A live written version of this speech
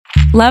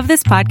Love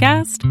this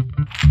podcast?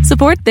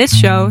 Support this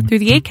show through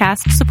the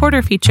Acast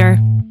supporter feature.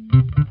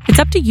 It's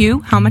up to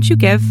you how much you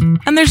give,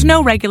 and there's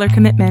no regular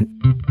commitment.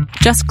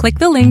 Just click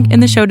the link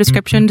in the show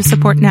description to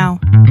support now.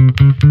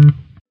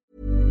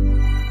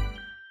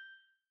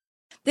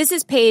 This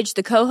is Paige,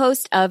 the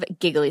co-host of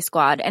Giggly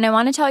Squad, and I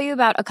want to tell you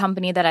about a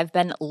company that I've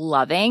been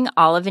loving,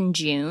 Olive &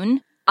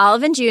 June.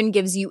 Olive & June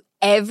gives you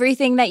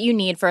everything that you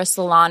need for a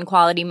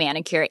salon-quality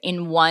manicure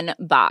in one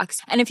box.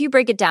 And if you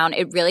break it down,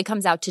 it really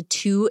comes out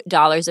to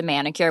 $2 a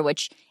manicure,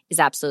 which is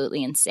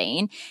absolutely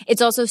insane.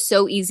 It's also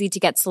so easy to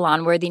get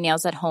salon-worthy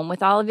nails at home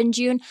with Olive &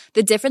 June.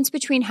 The difference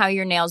between how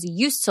your nails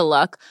used to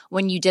look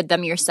when you did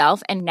them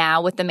yourself and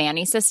now with the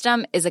Mani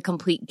system is a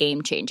complete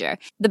game changer.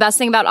 The best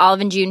thing about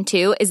Olive & June,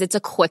 too, is it's a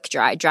quick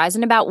dry. Dries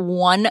in about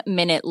 1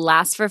 minute,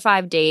 lasts for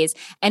 5 days,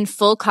 and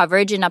full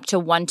coverage in up to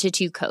 1 to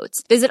 2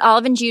 coats. Visit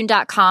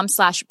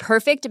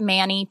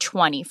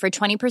oliveandjune.com/perfectmani20 for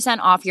 20%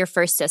 off your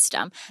first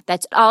system.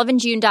 That's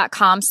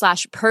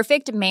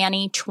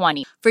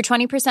oliveandjune.com/perfectmani20 for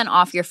 20%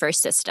 off your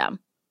first system.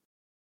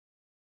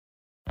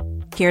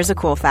 Here's a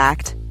cool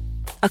fact.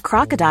 A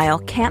crocodile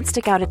can't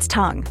stick out its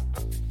tongue.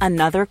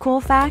 Another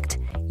cool fact,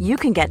 you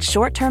can get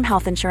short-term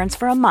health insurance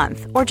for a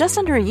month or just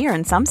under a year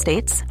in some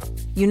states.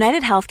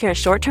 United Healthcare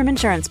short-term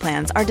insurance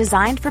plans are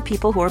designed for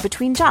people who are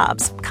between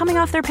jobs, coming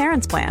off their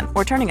parents' plan,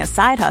 or turning a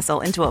side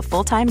hustle into a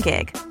full-time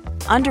gig.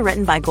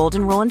 Underwritten by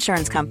Golden Rule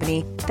Insurance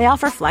Company, they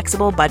offer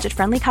flexible,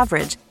 budget-friendly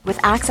coverage with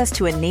access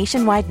to a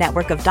nationwide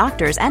network of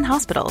doctors and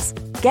hospitals.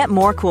 Get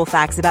more cool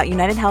facts about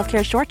United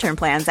Healthcare short-term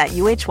plans at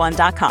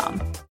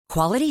uh1.com.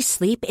 Quality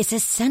sleep is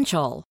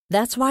essential.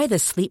 That's why the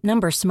Sleep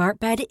Number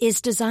Smart Bed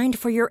is designed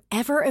for your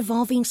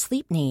ever-evolving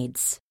sleep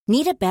needs.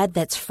 Need a bed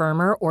that's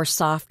firmer or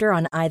softer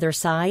on either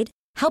side?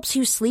 Helps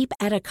you sleep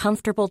at a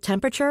comfortable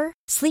temperature?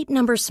 Sleep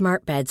Number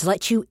Smart Beds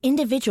let you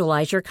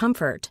individualize your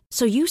comfort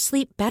so you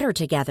sleep better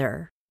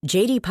together.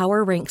 J.D.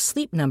 Power ranks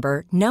Sleep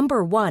Number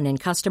number 1 in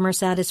customer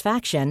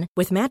satisfaction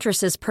with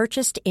mattresses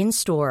purchased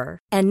in-store.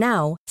 And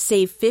now,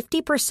 save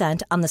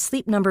 50% on the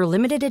Sleep Number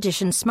Limited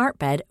Edition Smart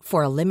Bed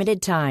for a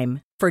limited time.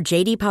 For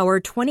J.D.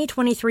 Power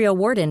 2023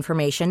 award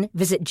information,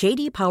 visit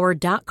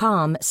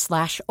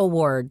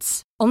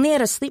jdpower.com/awards. Only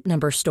at a Sleep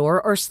Number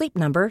store or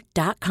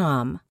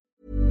sleepnumber.com.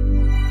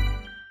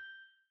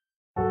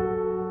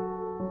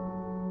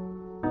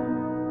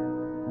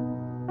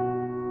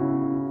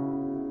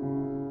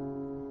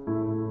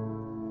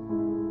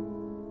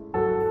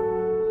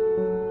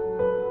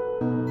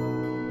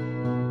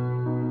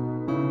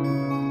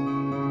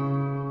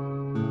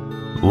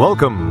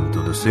 Welcome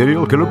to the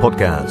Serial Killer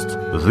Podcast,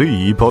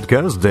 the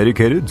podcast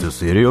dedicated to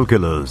serial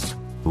killers,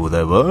 who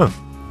they were,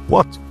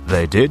 what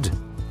they did,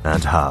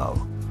 and how.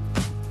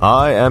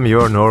 I am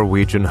your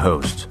Norwegian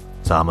host,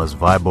 Thomas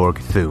Viborg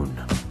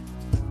Thune.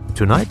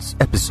 Tonight's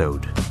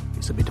episode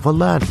is a bit of a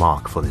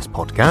landmark for this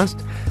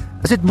podcast,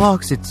 as it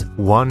marks its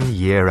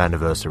 1-year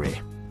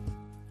anniversary.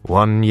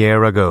 1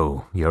 year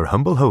ago, your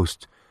humble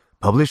host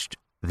published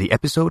the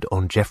episode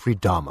on Jeffrey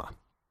Dahmer.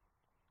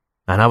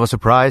 And I was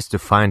surprised to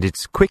find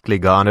it's quickly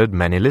garnered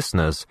many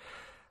listeners.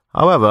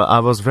 However, I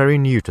was very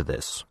new to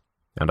this,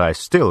 and I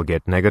still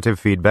get negative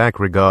feedback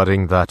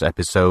regarding that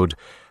episode,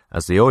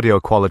 as the audio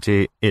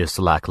quality is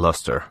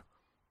lackluster.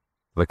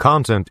 The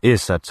content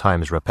is at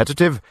times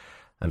repetitive,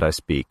 and I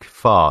speak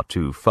far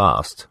too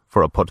fast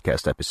for a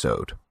podcast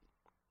episode.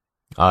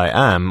 I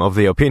am of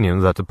the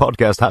opinion that the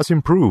podcast has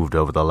improved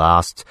over the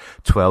last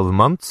 12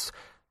 months,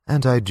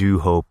 and I do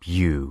hope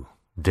you,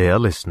 dear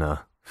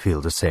listener, feel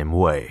the same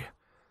way.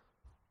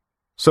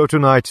 So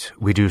tonight,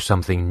 we do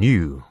something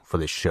new for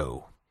this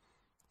show.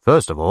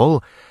 First of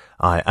all,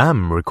 I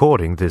am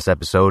recording this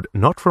episode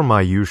not from my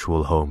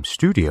usual home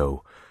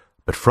studio,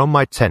 but from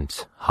my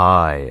tent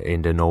high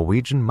in the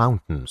Norwegian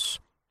mountains.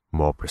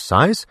 More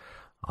precise,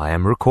 I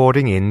am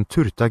recording in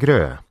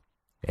Turtagrø,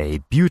 a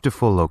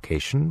beautiful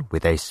location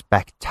with a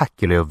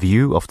spectacular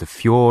view of the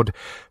fjord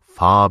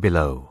far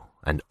below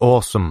and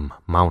awesome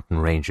mountain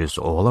ranges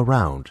all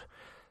around.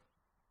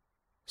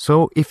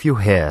 So if you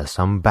hear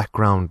some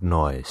background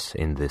noise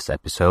in this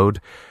episode,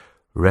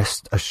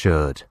 rest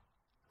assured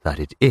that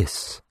it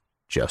is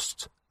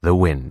just the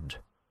wind.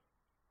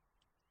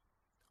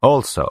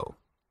 Also,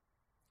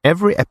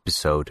 every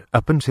episode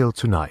up until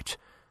tonight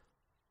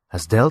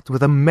has dealt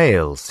with a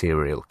male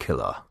serial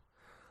killer.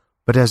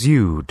 But as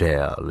you,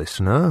 dear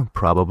listener,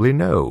 probably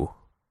know,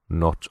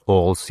 not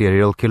all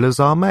serial killers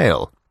are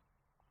male.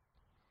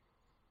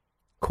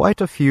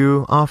 Quite a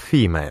few are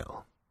female.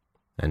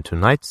 And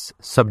tonight's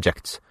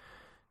subject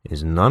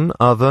is none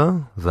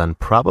other than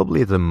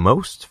probably the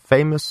most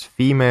famous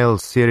female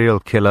serial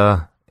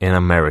killer in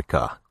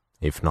America,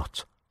 if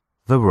not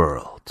the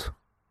world.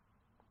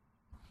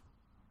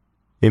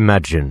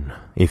 Imagine,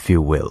 if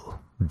you will,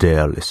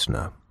 dear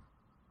listener,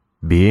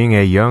 being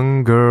a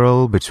young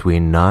girl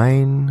between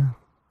 9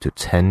 to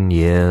 10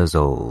 years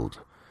old,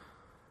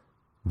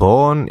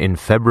 born in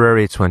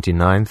February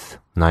 29th,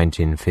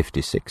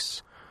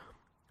 1956,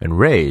 and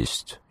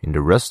raised in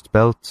the Rust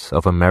Belt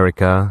of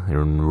America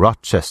in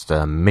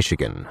Rochester,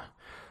 Michigan,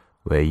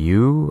 where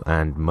you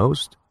and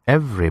most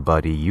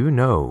everybody you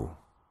know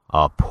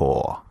are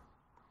poor.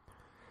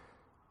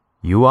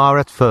 You are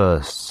at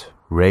first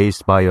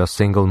raised by your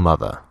single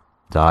mother,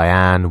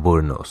 Aileen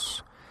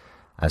Wournos,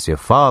 as your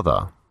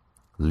father,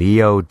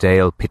 Leo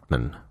Dale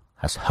Pittman,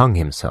 has hung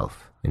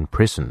himself in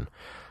prison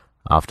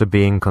after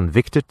being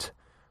convicted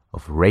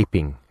of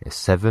raping a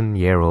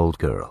 7-year-old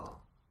girl.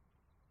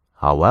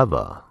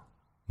 However,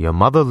 your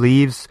mother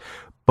leaves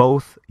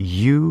both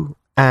you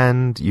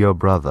and your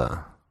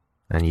brother,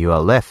 and you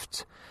are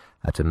left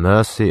at the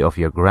mercy of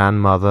your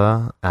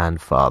grandmother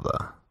and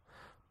father,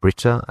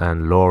 Britta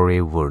and Laurie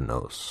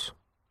Wournos.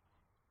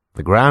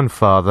 The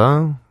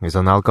grandfather is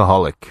an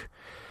alcoholic,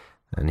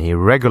 and he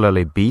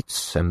regularly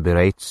beats and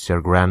berates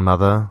your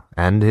grandmother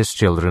and his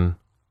children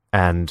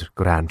and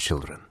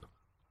grandchildren.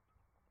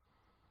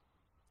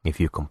 If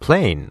you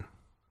complain,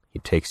 he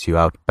takes you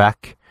out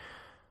back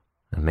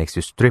and makes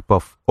you strip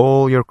off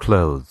all your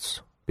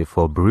clothes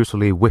before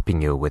brutally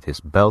whipping you with his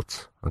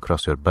belt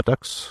across your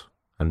buttocks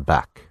and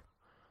back.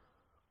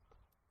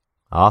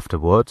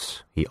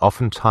 Afterwards, he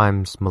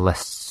oftentimes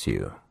molests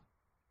you,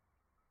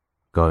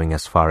 going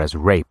as far as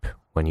rape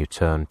when you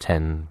turn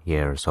 10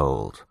 years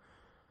old.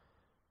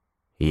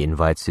 He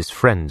invites his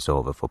friends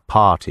over for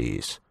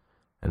parties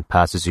and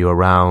passes you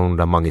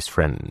around among his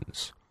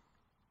friends.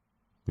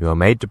 You are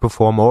made to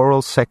perform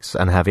oral sex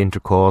and have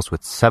intercourse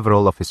with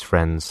several of his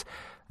friends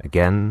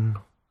again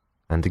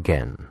and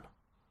again.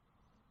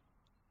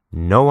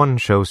 No one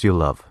shows you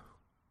love,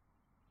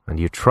 and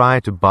you try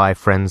to buy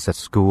friends at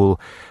school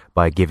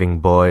by giving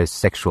boys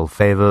sexual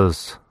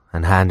favors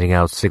and handing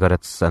out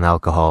cigarettes and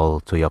alcohol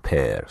to your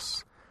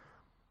peers.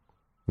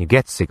 You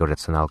get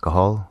cigarettes and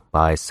alcohol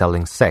by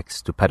selling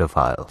sex to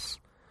pedophiles,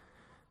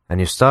 and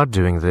you start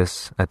doing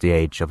this at the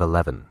age of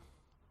 11,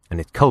 and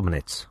it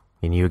culminates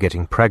in you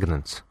getting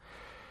pregnant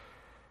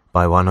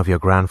by one of your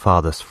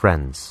grandfather's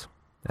friends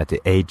at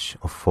the age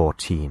of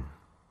 14.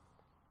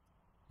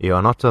 You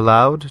are not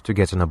allowed to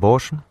get an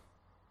abortion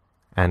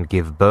and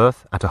give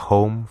birth at a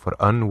home for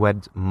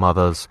unwed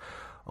mothers,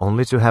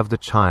 only to have the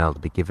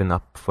child be given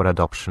up for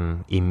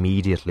adoption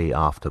immediately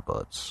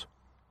afterwards.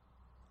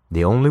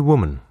 The only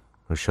woman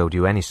who showed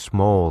you any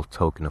small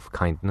token of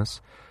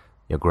kindness,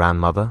 your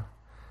grandmother,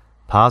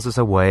 passes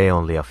away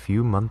only a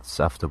few months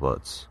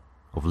afterwards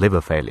of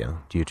liver failure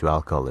due to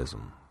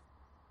alcoholism.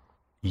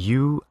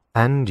 You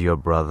and your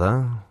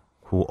brother,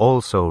 who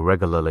also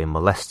regularly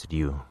molested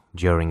you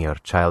during your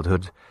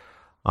childhood,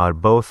 are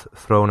both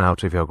thrown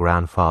out of your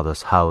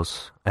grandfather's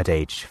house at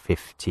age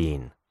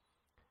 15.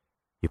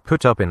 You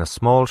put up in a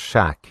small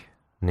shack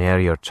near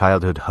your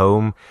childhood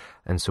home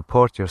and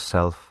support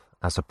yourself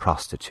as a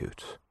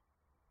prostitute.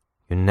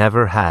 You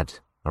never had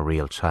a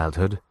real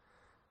childhood.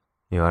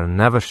 You are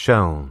never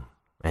shown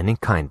any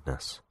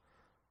kindness,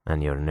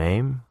 and your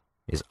name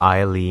is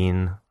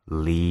Aileen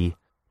Lee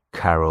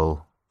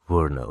Carol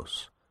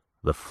Wournos,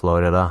 the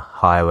Florida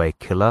highway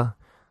killer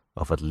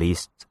of at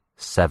least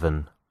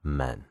 7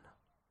 men.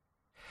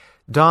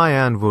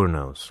 Diane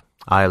Wournos,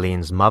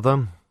 Eileen's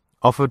mother,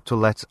 offered to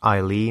let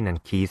Aileen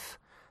and Keith,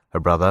 her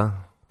brother,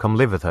 come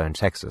live with her in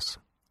Texas,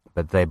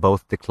 but they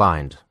both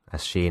declined,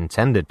 as she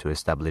intended to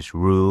establish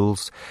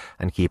rules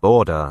and keep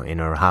order in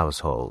her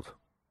household.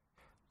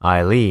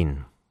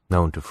 Aileen,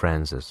 known to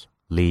friends as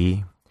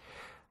Lee,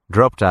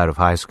 dropped out of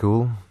high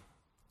school.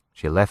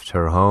 She left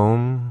her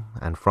home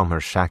and from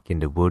her shack in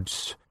the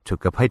woods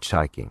took up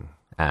hitchhiking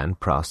and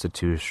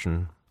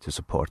prostitution to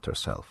support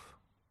herself.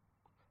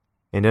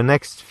 In the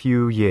next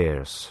few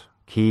years,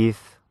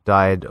 Keith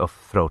died of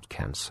throat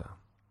cancer,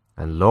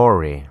 and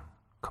Laurie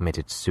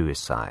committed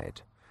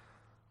suicide.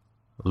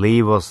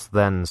 Lee was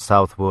then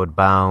southward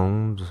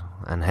bound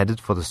and headed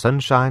for the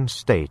Sunshine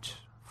State,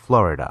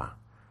 Florida.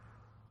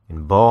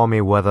 In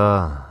balmy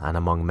weather and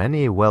among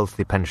many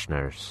wealthy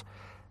pensioners,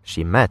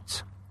 she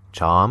met,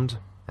 charmed,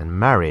 and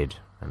married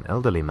an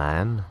elderly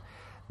man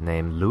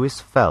named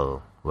Louis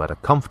Fell, who had a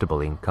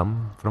comfortable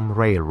income from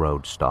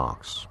railroad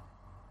stocks.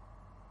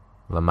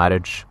 The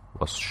marriage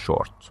was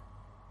short.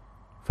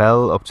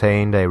 Fell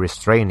obtained a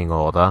restraining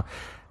order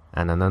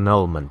and an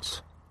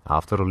annulment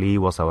after Lee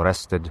was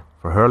arrested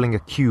for hurling a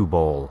cue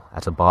ball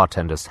at a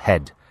bartender's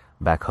head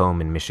back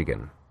home in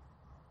Michigan.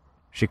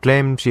 She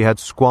claimed she had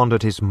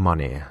squandered his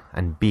money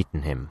and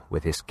beaten him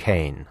with his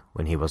cane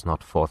when he was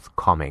not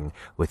forthcoming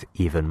with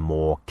even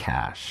more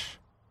cash.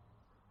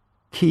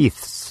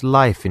 Keith's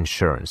life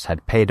insurance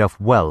had paid off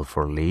well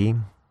for Lee.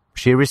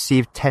 She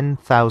received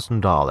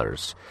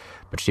 $10,000,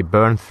 but she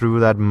burned through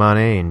that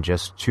money in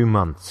just 2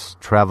 months,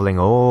 traveling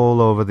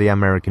all over the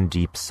American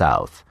Deep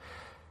South.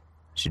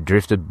 She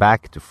drifted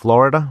back to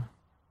Florida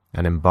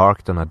and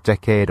embarked on a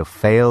decade of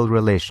failed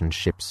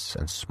relationships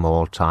and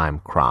small-time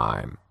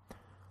crime.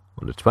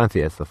 On the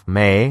 20th of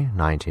May,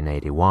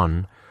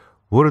 1981,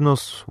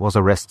 Wournos was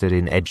arrested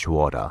in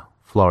Edgewater,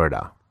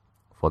 Florida,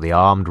 for the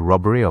armed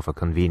robbery of a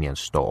convenience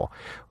store,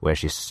 where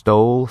she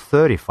stole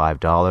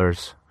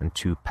 $35 and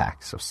 2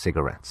 packs of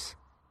cigarettes.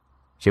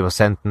 She was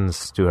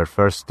sentenced to her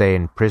first day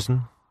in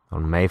prison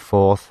on May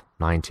 4th,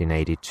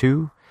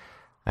 1982,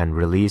 and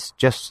released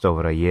just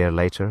over a year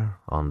later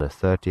on the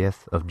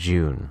 30th of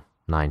June,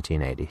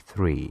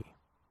 1983.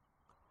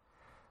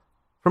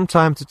 From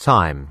time to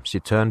time, she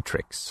turned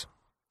tricks.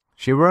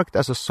 She worked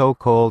as a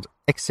so-called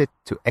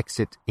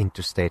exit-to-exit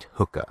interstate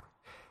hooker.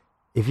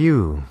 If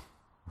you,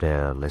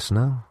 dear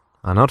listener,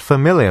 are not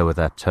familiar with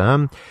that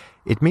term,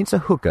 it means a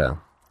hooker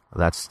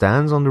that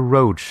stands on the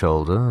road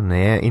shoulder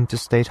near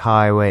interstate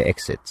highway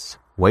exits,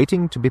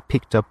 waiting to be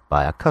picked up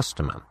by a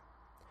customer.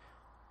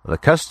 The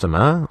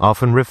customer,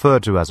 often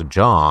referred to as a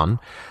John,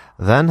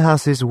 then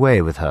has his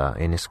way with her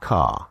in his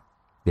car,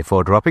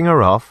 before dropping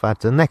her off at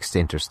the next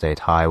interstate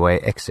highway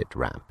exit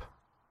ramp.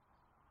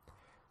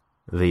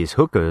 These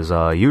hookers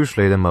are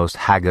usually the most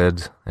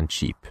haggard and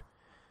cheap.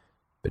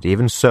 But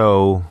even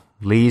so,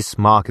 Lee's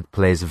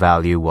marketplace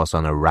value was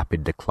on a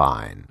rapid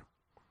decline.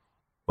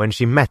 When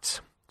she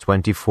met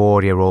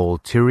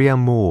 24-year-old Tyria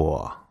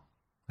Moore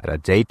at a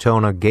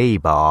Daytona gay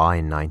bar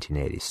in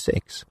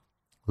 1986,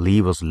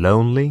 Lee was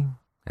lonely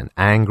and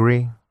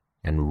angry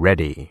and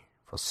ready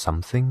for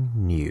something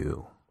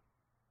new.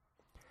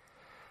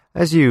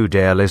 As you,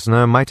 dear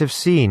listener, might have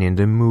seen in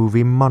the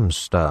movie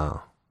Monster,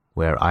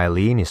 where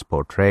Aileen is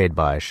portrayed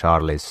by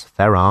Charlize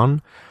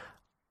Theron,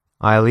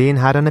 Aileen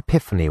had an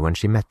epiphany when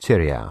she met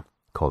Tyria,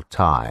 called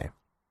Ty.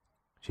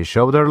 She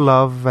showed her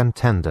love and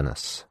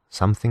tenderness,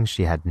 something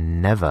she had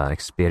never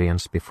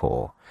experienced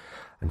before,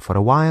 and for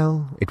a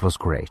while it was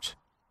great.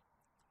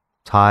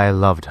 Ty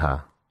loved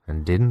her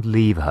and didn't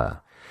leave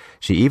her.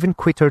 She even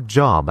quit her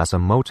job as a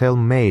motel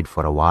maid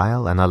for a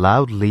while and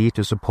allowed Lee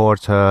to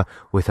support her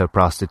with her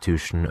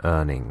prostitution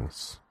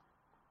earnings.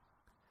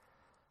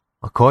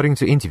 According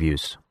to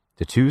interviews,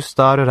 the two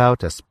started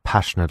out as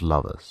passionate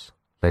lovers,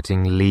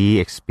 letting Lee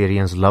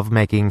experience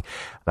lovemaking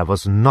that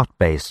was not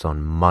based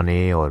on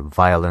money or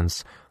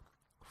violence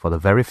for the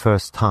very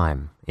first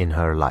time in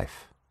her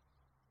life.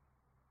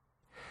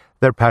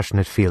 Their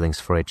passionate feelings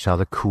for each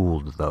other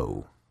cooled,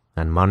 though,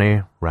 and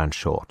money ran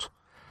short.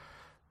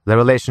 Their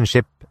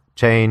relationship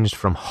changed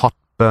from hot,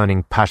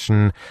 burning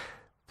passion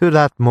to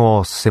that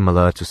more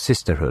similar to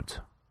sisterhood.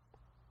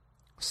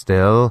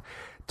 Still,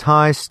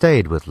 Ty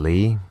stayed with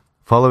Lee,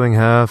 following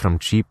her from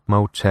cheap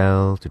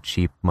motel to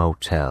cheap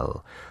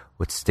motel,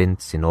 with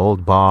stints in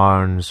old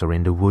barns or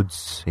in the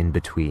woods in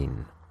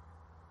between.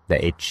 They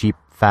ate cheap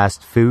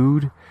fast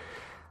food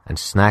and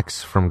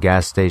snacks from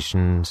gas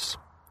stations,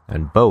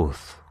 and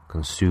both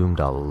consumed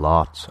a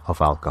lot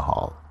of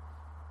alcohol.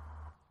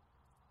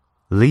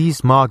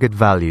 Lee's market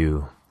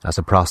value as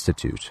a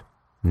prostitute,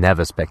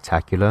 never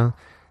spectacular,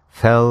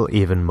 fell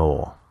even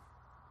more.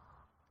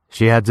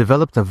 She had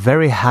developed a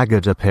very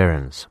haggard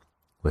appearance,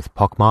 with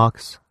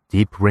pockmarks,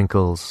 deep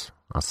wrinkles,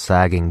 a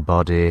sagging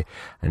body,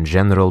 and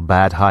general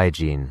bad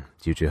hygiene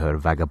due to her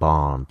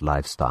vagabond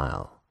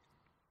lifestyle.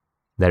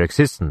 Their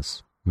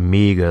existence,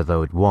 meager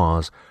though it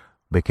was,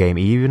 became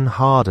even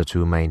harder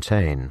to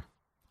maintain.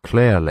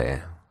 Clearly,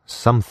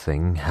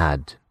 something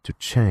had to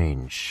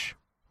change.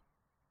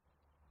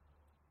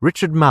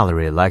 Richard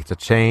Mallory liked a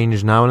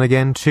change now and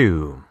again,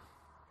 too.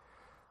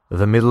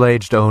 The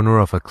middle-aged owner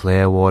of a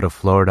Clearwater,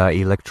 Florida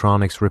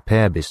electronics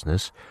repair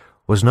business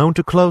was known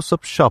to close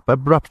up shop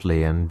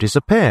abruptly and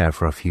disappear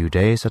for a few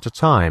days at a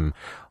time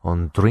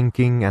on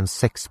drinking and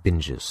sex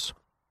binges.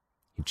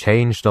 He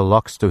changed the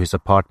locks to his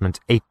apartment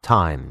 8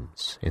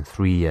 times in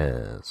 3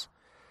 years.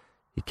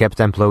 He kept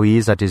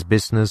employees at his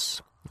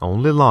business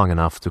only long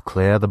enough to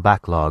clear the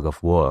backlog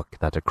of work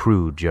that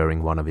accrued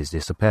during one of his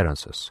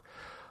disappearances,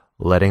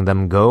 letting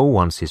them go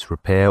once his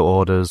repair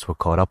orders were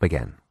caught up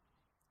again.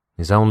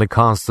 His only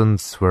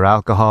constants were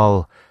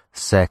alcohol,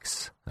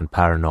 sex, and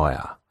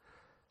paranoia.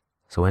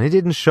 So when he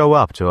didn't show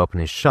up to open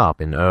his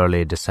shop in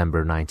early December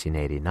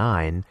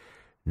 1989,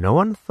 no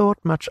one thought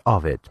much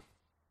of it.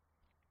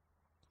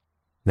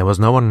 There was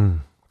no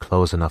one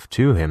close enough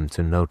to him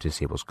to notice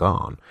he was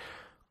gone.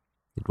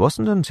 It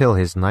wasn't until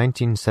his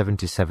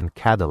 1977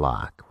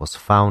 Cadillac was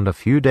found a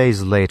few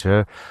days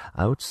later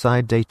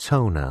outside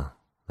Daytona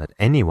that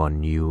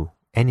anyone knew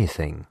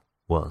anything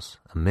was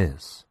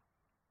amiss.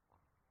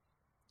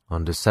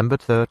 On December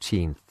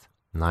 13th,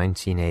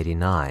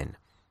 1989,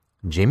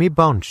 Jimmy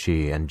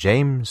Bonci and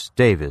James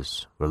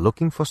Davis were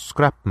looking for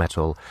scrap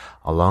metal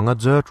along a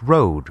dirt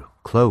road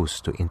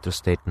close to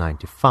Interstate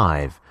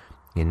 95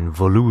 in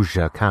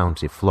Volusia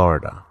County,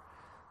 Florida.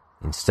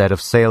 Instead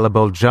of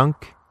saleable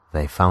junk,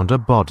 they found a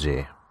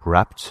body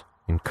wrapped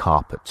in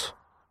carpet.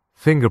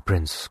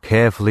 Fingerprints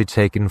carefully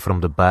taken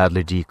from the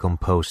badly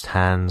decomposed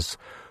hands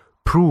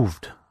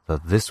proved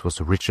that this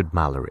was Richard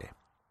Mallory.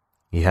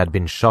 He had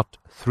been shot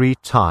 3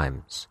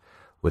 times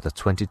with a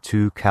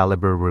 .22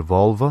 caliber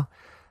revolver,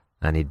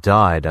 and he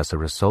died as a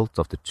result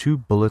of the 2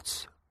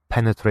 bullets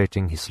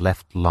penetrating his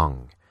left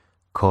lung,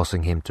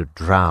 causing him to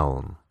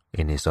drown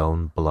in his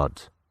own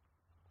blood.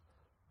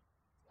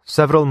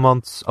 Several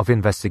months of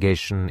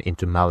investigation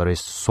into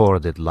Mallory's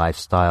sordid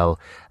lifestyle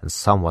and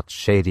somewhat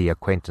shady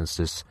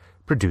acquaintances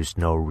produced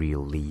no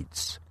real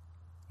leads.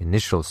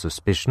 Initial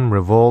suspicion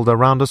revolved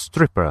around a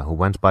stripper who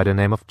went by the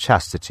name of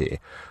Chastity,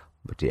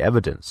 but the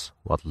evidence,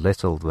 what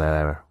little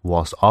there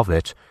was of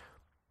it,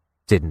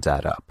 didn't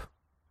add up.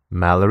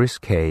 Mallory's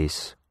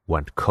case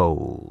went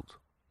cold.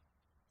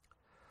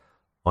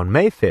 On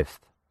May 5th,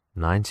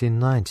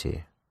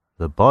 1990,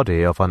 the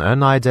body of an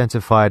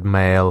unidentified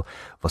male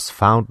was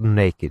found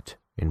naked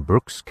in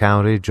Brooks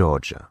County,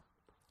 Georgia,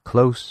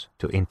 close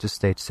to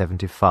Interstate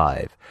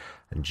 75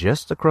 and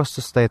just across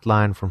the state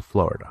line from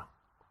Florida.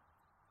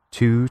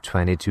 2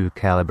 .22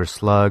 caliber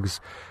slugs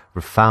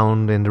were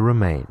found in the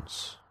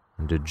remains,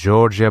 and the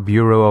Georgia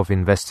Bureau of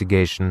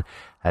Investigation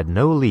had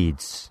no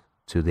leads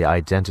to the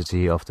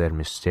identity of their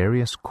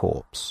mysterious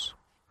corpse.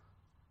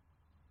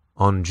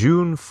 On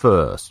June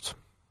 1st,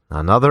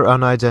 another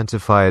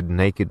unidentified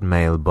naked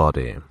male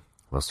body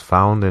was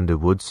found in the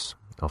woods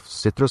of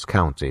Citrus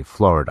County,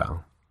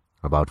 Florida,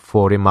 about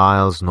 40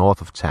 miles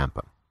north of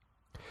Tampa.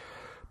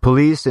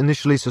 Police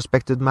initially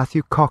suspected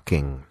Matthew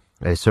Cocking,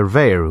 a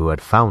surveyor who had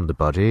found the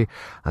body,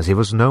 as he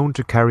was known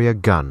to carry a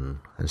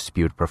gun and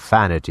spewed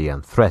profanity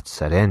and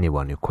threats at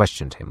anyone who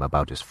questioned him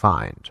about his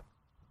find.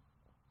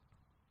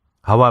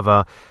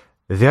 However,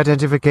 the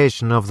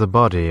identification of the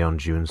body on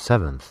June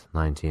 7th,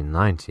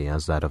 1990,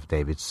 as that of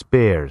David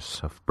Spears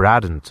of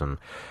Bradenton,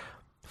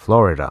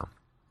 Florida,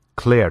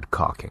 cleared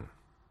Cocking.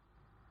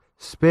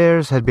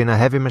 Spears had been a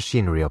heavy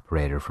machinery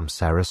operator from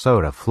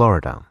Sarasota,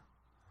 Florida.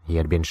 He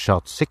had been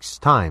shot 6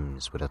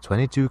 times with a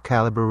 .22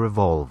 caliber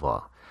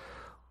revolver.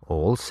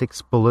 All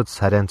 6 bullets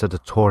had entered the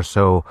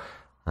torso,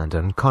 and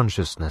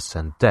unconsciousness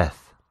and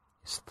death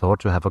is thought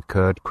to have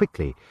occurred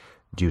quickly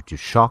due to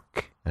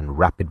shock and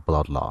rapid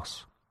blood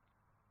loss.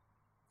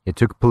 It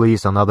took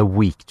police another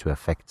week to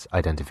effect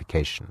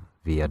identification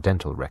via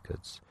dental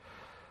records,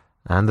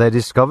 and they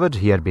discovered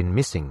he had been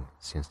missing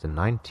since the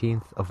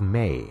 19th of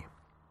May.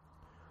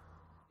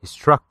 His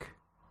truck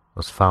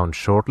was found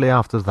shortly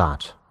after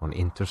that on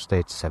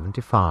Interstate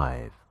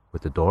 75,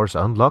 with the doors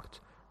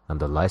unlocked and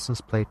the license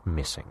plate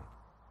missing.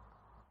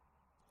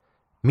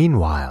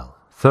 Meanwhile,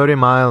 30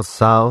 miles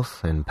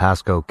south in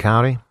Pasco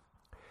County,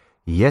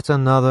 yet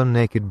another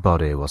naked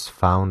body was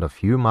found a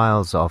few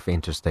miles off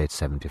Interstate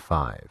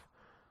 75.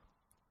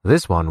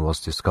 This one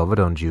was discovered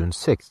on June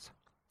 6th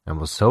and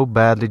was so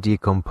badly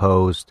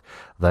decomposed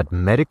that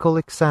medical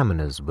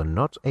examiners were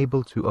not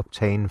able to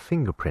obtain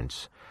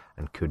fingerprints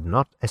and could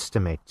not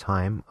estimate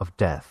time of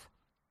death.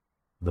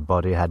 The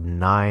body had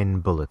 9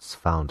 bullets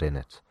found in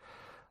it.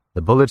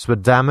 The bullets were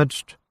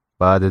damaged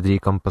by the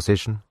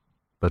decomposition,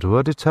 but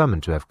were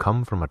determined to have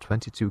come from a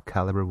 .22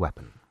 caliber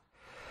weapon.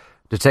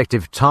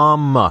 Detective Tom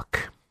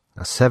Muck,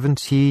 a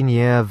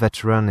 17-year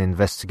veteran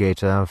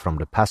investigator from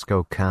the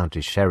Pasco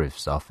County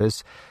Sheriff's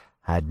Office,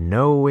 had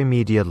no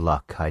immediate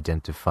luck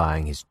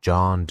identifying his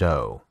John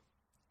Doe,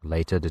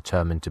 later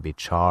determined to be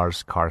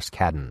Charles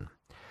Carskadden,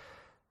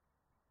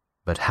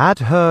 but had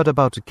heard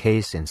about a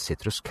case in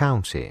Citrus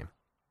County.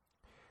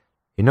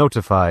 He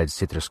notified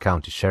Citrus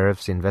County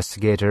Sheriff's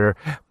investigator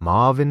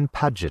Marvin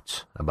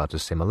Paget about the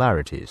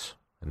similarities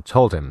and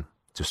told him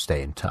to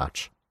stay in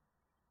touch.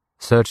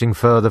 Searching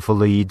further for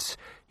leads,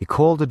 he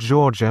called the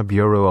Georgia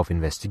Bureau of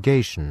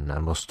Investigation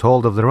and was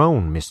told of their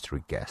own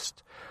mystery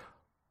guest.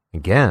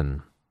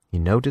 Again, he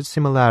noted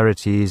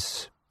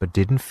similarities, but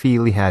didn't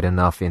feel he had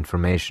enough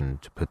information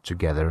to put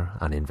together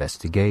an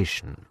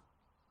investigation.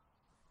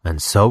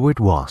 And so it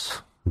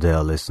was,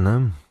 dear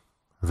listener,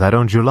 that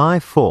on July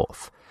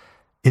 4th,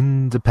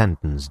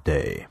 Independence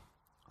Day,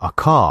 a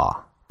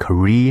car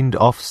careened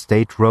off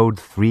State Road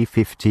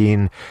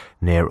 315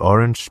 near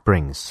Orange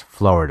Springs,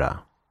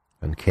 Florida,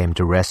 and came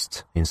to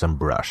rest in some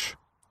brush.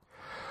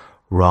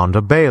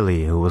 Rhonda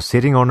Bailey, who was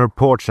sitting on her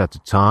porch at the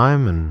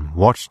time and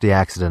watched the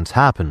accident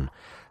happen,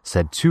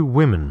 said 2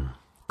 women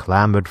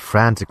clambered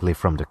frantically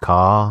from the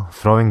car,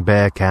 throwing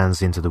beer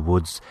cans into the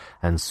woods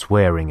and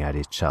swearing at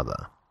each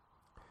other.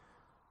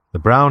 The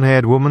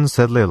brown-haired woman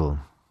said little.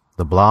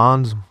 The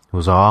blonde,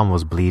 whose arm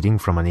was bleeding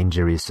from an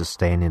injury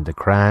sustained in the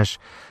crash,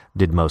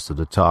 did most of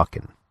the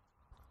talking.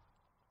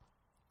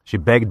 She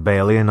begged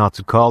Bailey not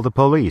to call the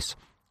police,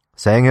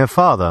 saying her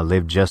father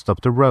lived just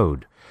up the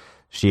road.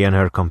 She and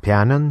her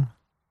companion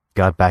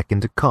got back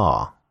in the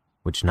car,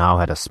 which now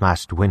had a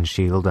smashed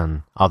windshield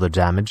and other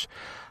damage,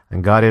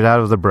 and got it out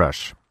of the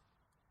brush.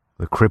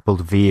 The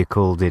crippled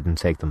vehicle didn't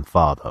take them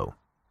far, though.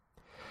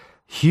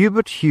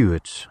 Hubert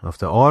Hewitt of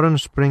the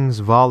Orange Springs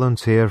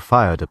Volunteer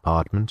Fire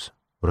Department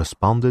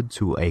responded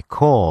to a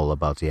call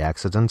about the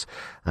accident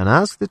and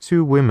asked the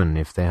 2 women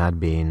if they had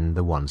been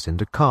the ones in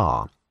the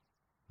car.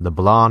 The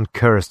blonde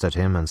cursed at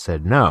him and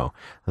said no,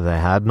 they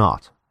had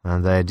not,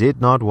 and they did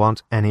not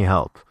want any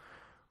help.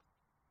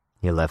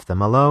 He left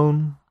them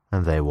alone,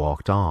 and they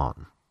walked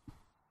on.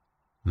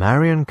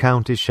 Marion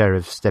County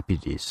Sheriff's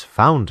deputies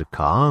found the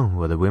car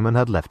where the women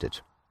had left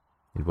it.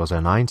 It was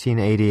a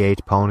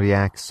 1988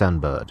 Pontiac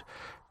Sunbird,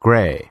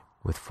 grey,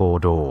 with 4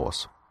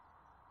 doors.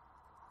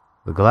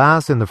 The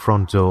glass in the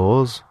front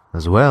doors,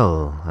 as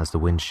well as the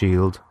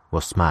windshield,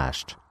 was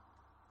smashed.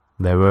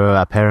 There were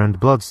apparent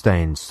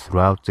bloodstains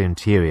throughout the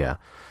interior,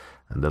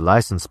 and the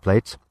license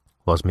plate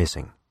was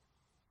missing.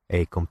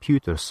 A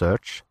computer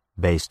search,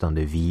 based on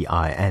the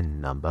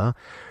VIN number,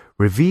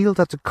 revealed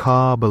that the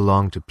car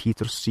belonged to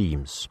Peter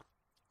Seams,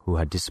 who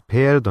had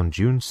disappeared on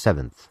June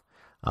 7th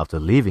after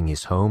leaving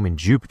his home in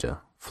Jupiter,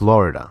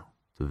 Florida,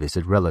 to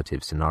visit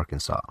relatives in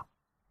Arkansas.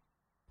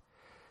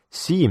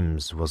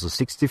 Seames was a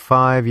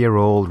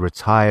 65-year-old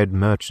retired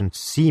merchant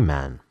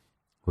seaman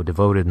who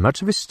devoted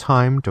much of his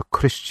time to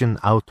Christian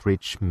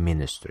outreach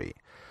ministry.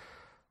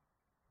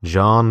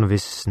 John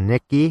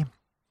Wisniewski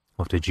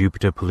of the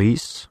Jupiter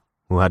Police,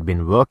 who had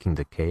been working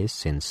the case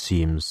since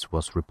Seames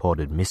was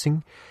reported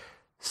missing,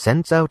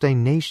 sent out a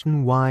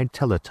nationwide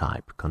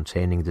teletype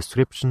containing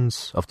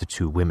descriptions of the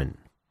two women.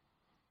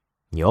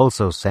 He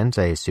also sent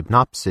a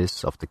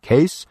synopsis of the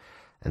case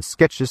and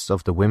sketches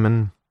of the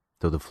women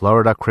to the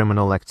Florida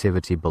Criminal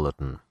Activity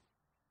Bulletin.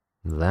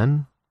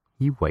 Then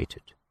he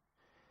waited.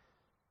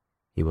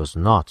 He was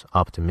not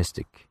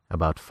optimistic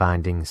about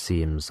finding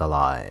Seames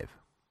alive.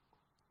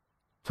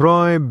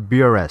 Troy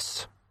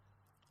Burress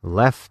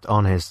left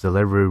on his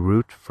delivery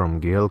route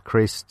from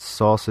Gilchrist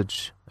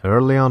Sausage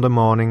early on the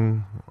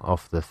morning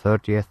of the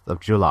 30th of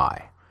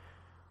July.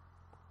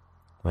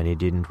 When he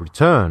didn't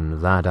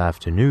return that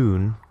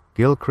afternoon,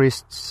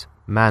 Gilchrist's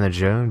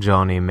manager,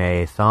 Johnny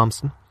May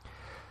Thompson,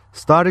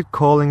 started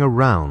calling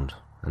around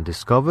and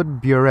discovered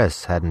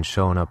Burress hadn't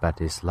shown up at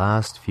his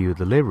last few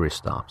delivery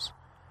stops.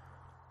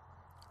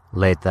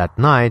 Late that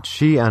night,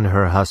 she and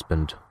her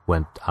husband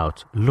went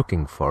out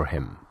looking for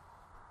him.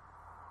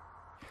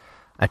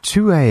 At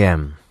 2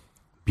 a.m.,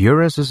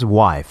 Burress's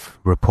wife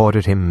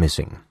reported him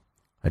missing.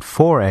 At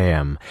 4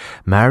 a.m.,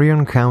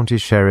 Marion County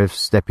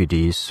Sheriff's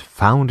deputies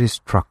found his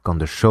truck on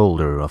the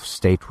shoulder of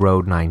State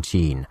Road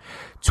 19,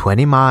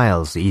 20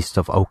 miles east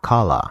of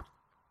Ocala.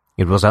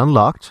 It was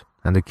unlocked,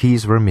 and the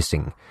keys were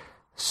missing.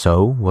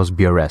 So was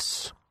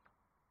Burress.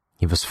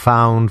 He was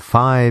found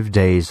 5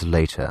 days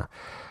later.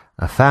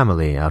 A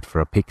family out for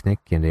a picnic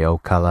in the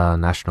Ocala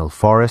National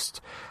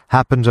Forest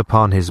happened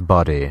upon his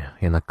body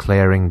in a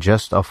clearing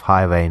just off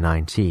Highway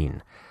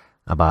 19,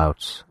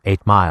 about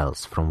 8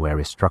 miles from where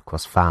his truck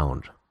was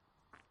found.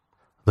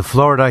 The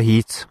Florida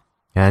heat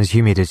and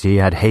humidity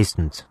had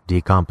hastened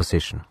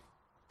decomposition,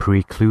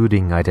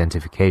 precluding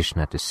identification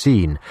at the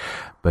scene,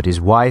 but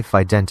his wife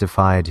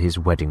identified his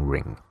wedding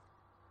ring.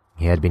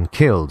 He had been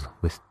killed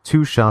with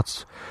 2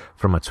 shots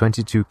from a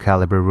 .22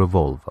 caliber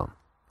revolver,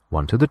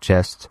 one to the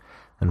chest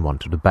and one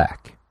to the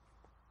back.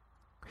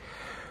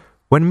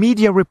 When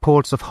media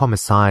reports of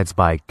homicides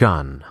by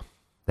gun,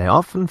 they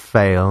often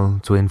fail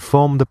to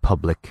inform the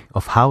public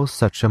of how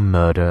such a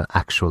murder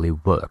actually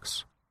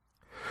works.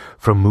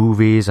 From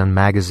movies and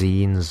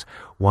magazines,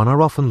 one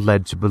are often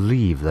led to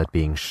believe that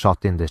being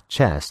shot in the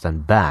chest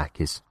and back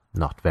is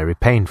not very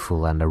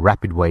painful and a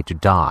rapid way to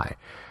die.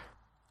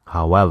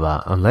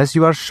 However, unless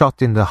you are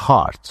shot in the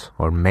heart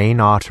or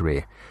main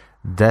artery,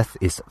 death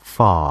is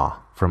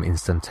far from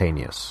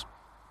instantaneous.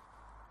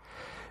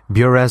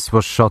 Burress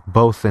was shot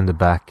both in the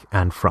back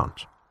and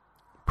front.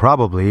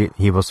 Probably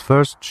he was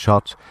first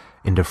shot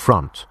in the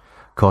front,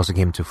 causing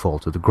him to fall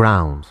to the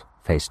ground,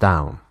 face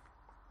down.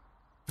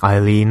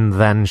 Aileen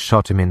then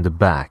shot him in the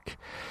back.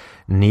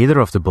 Neither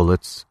of the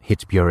bullets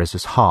hit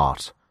Burress's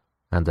heart,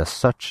 and as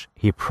such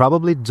he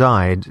probably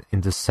died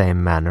in the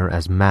same manner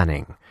as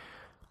Manning.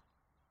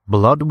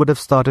 Blood would have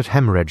started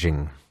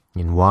hemorrhaging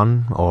in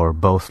one or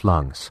both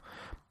lungs,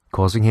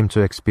 causing him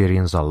to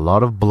experience a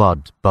lot of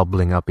blood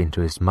bubbling up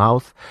into his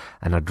mouth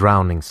and a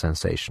drowning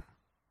sensation.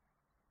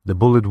 The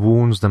bullet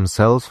wounds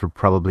themselves were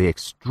probably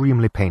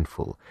extremely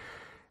painful.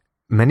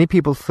 Many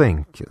people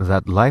think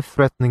that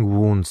life-threatening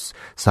wounds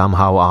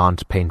somehow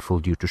aren't painful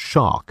due to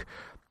shock,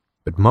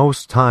 but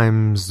most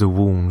times the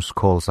wounds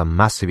cause a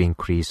massive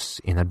increase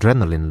in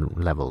adrenaline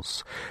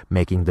levels,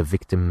 making the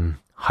victim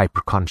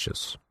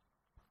hyperconscious.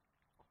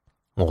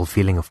 All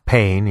feeling of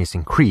pain is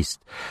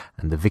increased,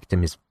 and the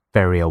victim is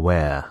very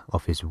aware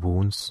of his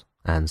wounds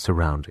and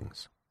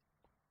surroundings.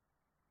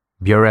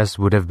 Burress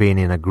would have been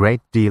in a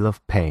great deal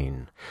of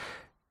pain.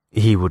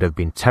 He would have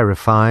been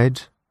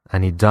terrified,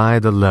 and he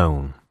died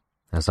alone,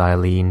 as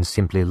Aileen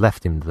simply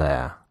left him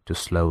there to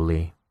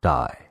slowly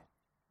die.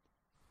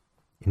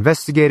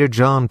 Investigator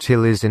John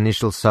Tilley's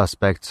initial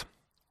suspect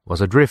was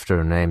a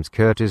drifter named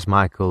Curtis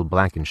Michael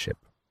Blankenship.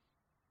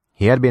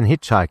 He had been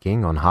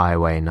hitchhiking on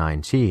Highway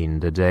 19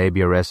 the day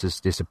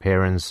Burress's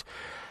disappearance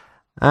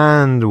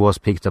and was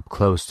picked up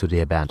close to the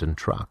abandoned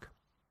truck.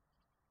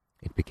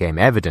 It became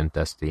evident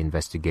as the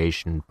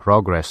investigation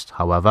progressed,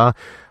 however,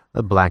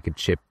 that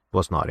Blankenship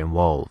was not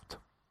involved.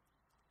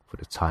 For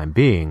the time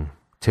being,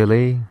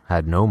 Tilley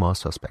had no more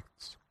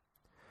suspects.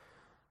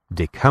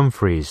 Dick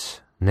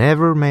Humphreys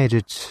never made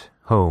it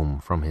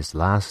home from his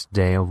last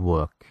day of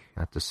work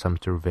at the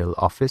Sumterville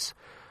office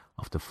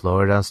of the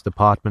Florida's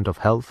Department of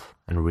Health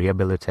and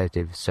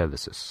Rehabilitative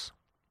Services.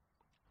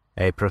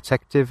 A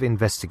protective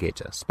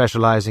investigator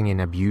specializing in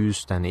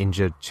abused and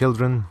injured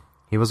children,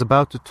 he was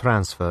about to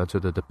transfer to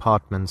the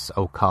department's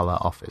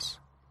Ocala office.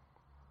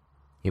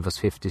 He was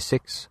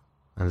 56,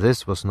 and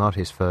this was not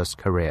his first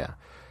career.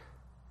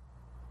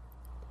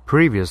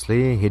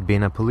 Previously, he'd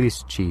been a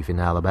police chief in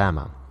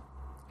Alabama.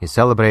 He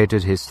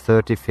celebrated his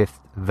 35th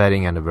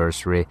wedding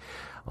anniversary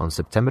on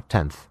September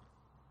 10th.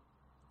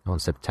 On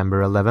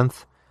September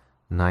 11th,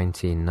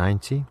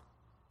 1990,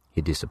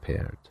 he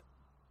disappeared.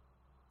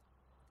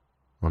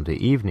 On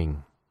the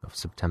evening of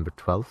September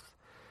 12th,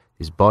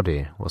 His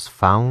body was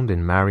found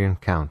in Marion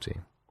County.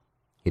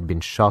 He'd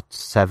been shot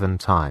 7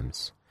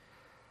 times.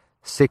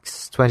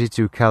 6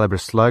 .22 caliber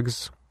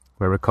slugs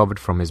were recovered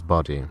from his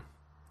body.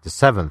 The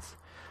 7th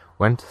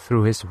went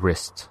through his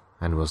wrist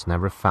and was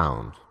never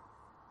found.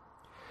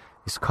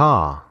 His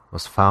car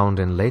was found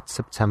in late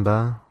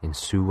September in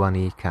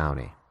Suwannee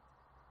County.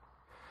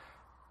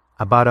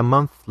 About a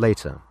month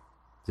later,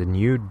 the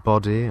nude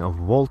body of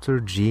Walter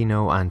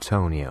Gino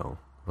Antonio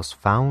was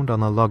found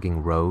on a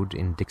logging road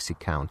in Dixie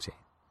County.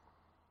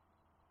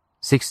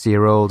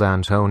 60-year-old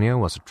Antonio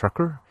was a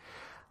trucker,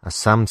 a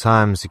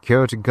sometime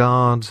security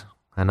guard,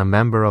 and a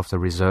member of the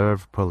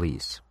reserve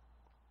police.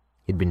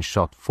 He'd been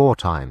shot 4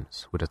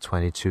 times with a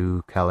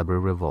 .22 caliber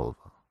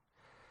revolver.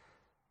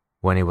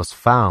 When he was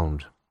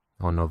found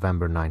on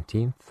November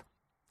 19th,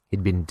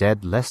 he'd been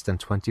dead less than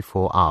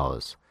 24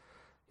 hours.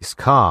 His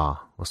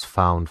car was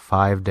found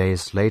 5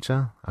 days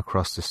later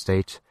across the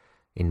state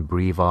in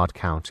Brevard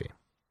County.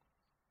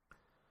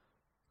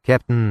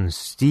 Captain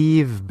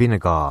Steve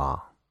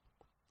Binegar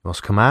was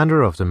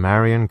commander of the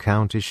Marion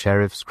County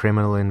Sheriff's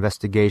Criminal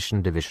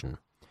Investigation Division,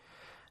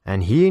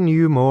 and he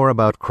knew more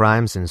about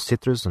crimes in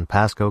Citrus and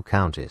Pasco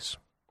counties.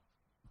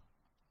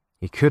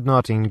 He could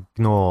not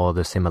ignore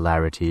the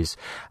similarities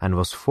and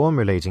was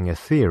formulating a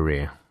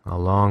theory,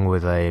 along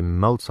with a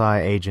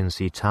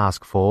multi-agency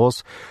task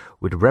force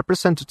with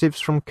representatives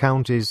from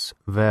counties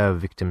where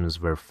victims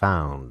were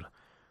found.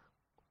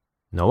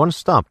 No one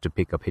stopped to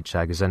pick up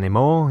hitchhikers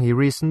anymore, he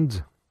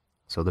reasoned,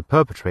 so the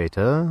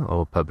perpetrator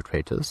or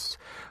perpetrators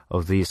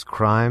of these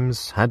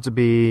crimes had to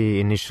be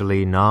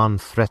initially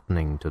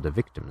non-threatening to the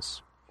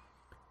victims.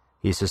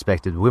 He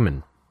suspected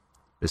women.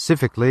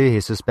 Specifically, he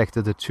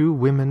suspected the 2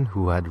 women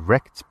who had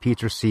wrecked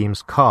Peter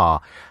Seam's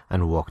car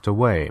and walked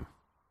away.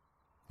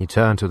 He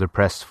turned to the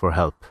press for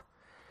help.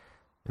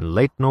 In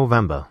late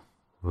November,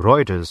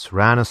 Reuters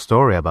ran a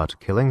story about the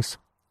killings,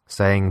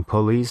 saying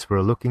police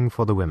were looking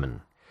for the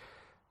women.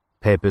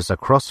 Papers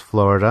across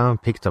Florida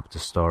picked up the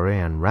story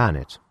and ran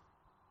it,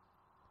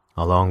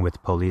 along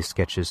with police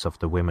sketches of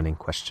the women in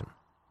question.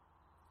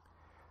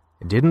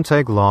 It didn't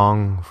take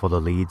long for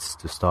the leads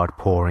to start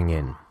pouring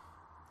in,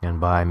 and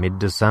by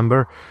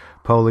mid-December,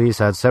 police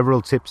had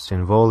several tips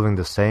involving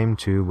the same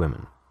 2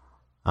 women.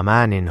 A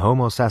man in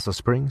Homosassa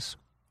Springs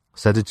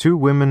said the 2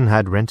 women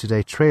had rented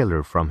a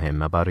trailer from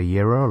him about a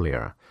year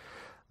earlier.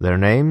 Their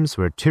names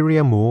were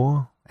Tyria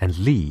Moore and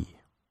Lee.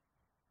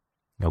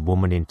 A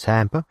woman in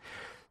Tampa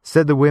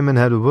said the women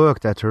had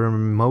worked at her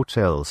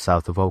motel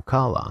south of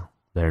Ocala.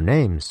 Their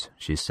names,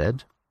 she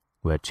said,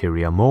 were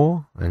Tyria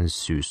Moore and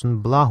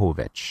Susan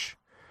Blahovec.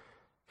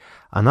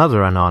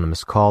 Another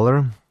anonymous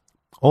caller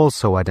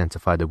also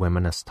identified the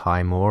women as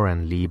Ty Moore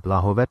and Lee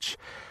Blahovec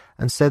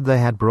and said they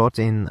had brought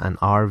in an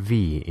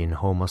RV in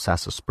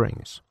Homosassa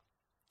Springs.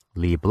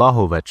 Lee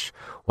Blahovec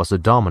was the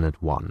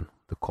dominant one,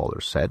 the caller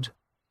said,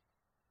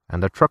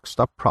 and a truck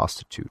stop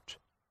prostitute.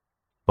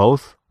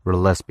 Both were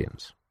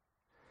lesbians.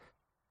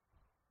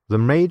 The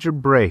major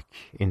break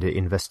in the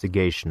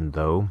investigation,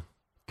 though,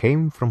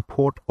 came from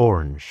Port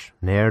Orange,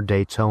 near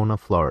Daytona,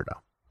 Florida.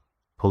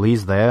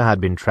 Police there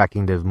had been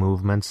tracking the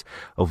movements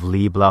of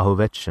Lee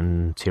Blahovec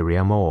and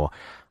Tyria Moore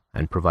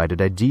and provided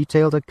a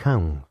detailed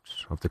account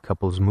of the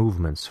couple's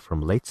movements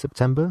from late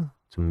September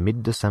to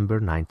mid-December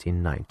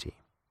 1990.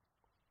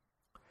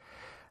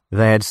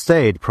 They had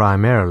stayed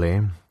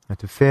primarily at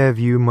the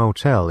Fairview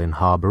Motel in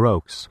Harbor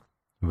Oaks,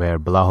 where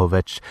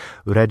Blahovec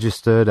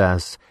registered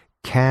as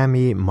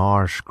Cami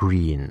Marsh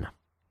Green.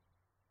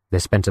 They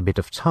spent a bit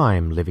of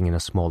time living in a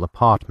small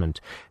apartment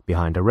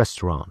behind a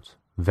restaurant,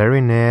 very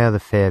near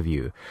the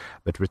Fairview,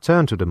 but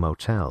returned to the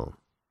motel.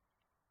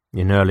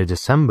 In early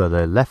December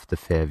they left the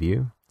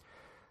Fairview.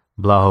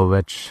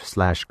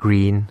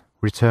 Blahovec/Green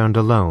returned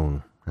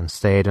alone and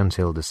stayed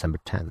until December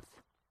 10th.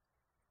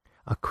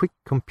 A quick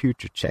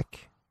computer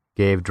check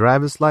gave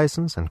driver's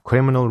license and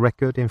criminal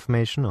record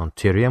information on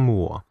Tyria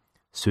Moore,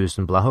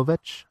 Susan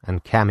Blahovec,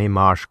 and Cami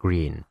Marsh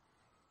Green.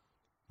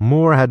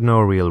 Moore had no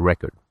real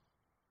record.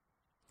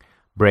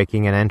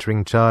 Breaking and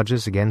entering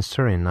charges against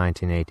her in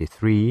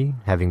 1983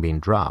 having been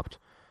dropped.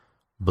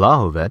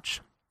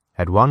 Blahovec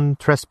had 1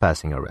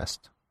 trespassing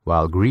arrest,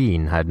 while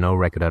Green had no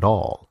record at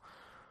all.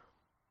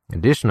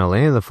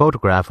 Additionally, the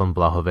photograph on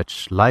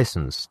Blahovec's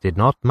license did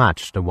not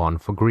match the one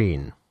for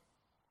Green.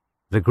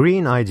 The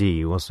Green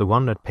ID was the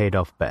one that paid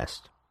off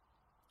best.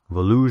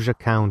 Volusia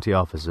County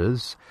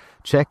officers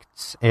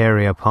checked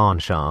area pawn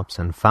shops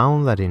and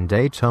found that in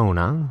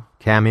Daytona,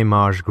 Cami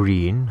Marsh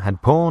Green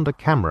had pawned a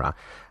camera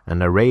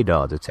and a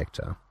radar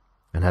detector,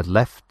 and had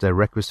left the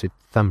requisite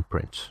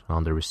thumbprint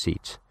on the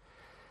receipt.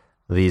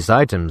 These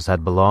items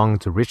had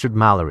belonged to Richard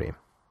Mallory.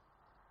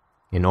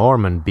 In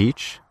Ormond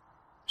Beach,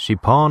 she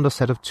pawned a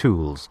set of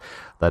tools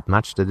that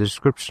matched the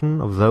description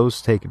of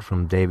those taken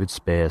from David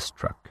Spear's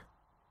truck.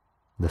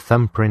 The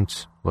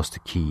thumbprint was the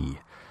key.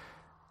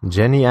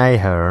 Jenny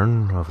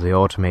Ahern of the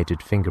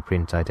Automated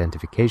Fingerprint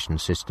Identification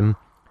System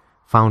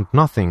found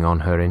nothing on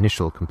her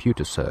initial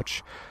computer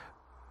search,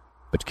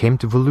 but came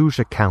to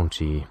Volusia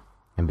County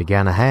and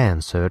began a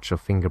hand search of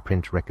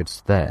fingerprint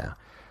records there.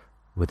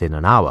 Within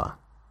an hour,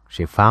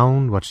 she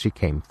found what she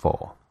came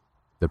for.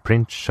 The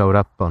prince showed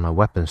up on a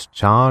weapons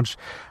charge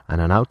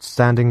and an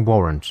outstanding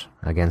warrant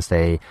against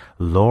a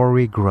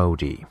Laurie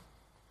Grody.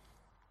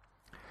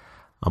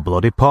 A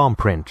bloody palm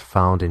print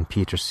found in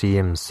Peter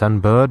Seam's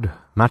Sunbird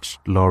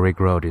matched Laurie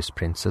Grody's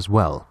prints as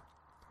well.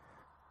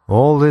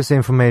 All this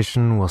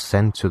information was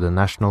sent to the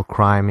National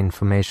Crime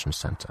Information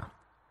Center.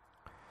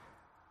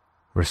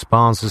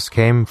 Responses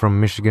came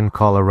from Michigan,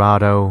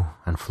 Colorado,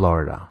 and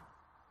Florida.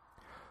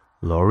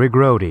 Laurie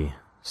Grody,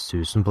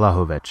 Susan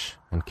Blahovich,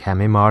 and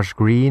Cammie Marsh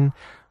Green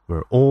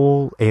were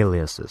all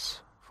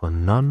aliases for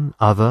none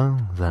other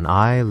than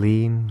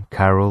Aileen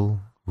Carol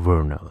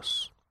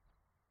Wournos.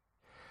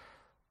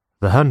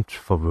 The hunt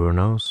for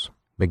Wournos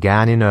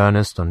began in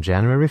earnest on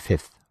January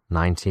 5th,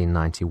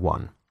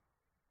 1991.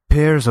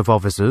 Pairs of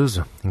officers,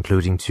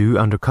 including 2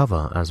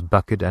 undercover as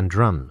bucket and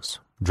drums,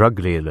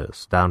 drug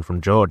dealers down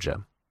from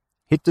Georgia,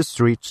 hit the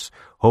streets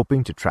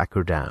hoping to track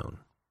her down.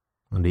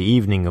 On the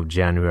evening of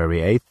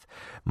January 8th,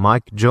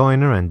 Mike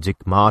Joyner and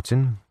Dick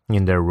Martin,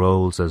 in their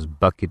roles as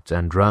bucket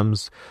and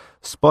drums,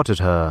 spotted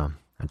her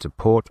at a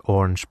Port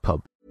Orange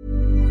pub.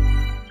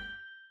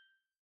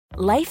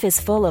 Life is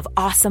full of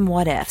awesome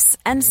what-ifs,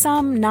 and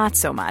some not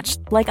so much,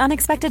 like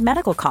unexpected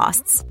medical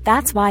costs.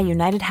 That's why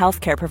United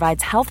Healthcare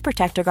provides Health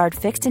Protector Guard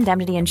fixed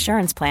indemnity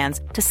insurance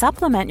plans to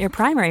supplement your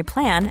primary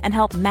plan and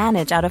help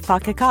manage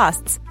out-of-pocket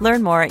costs.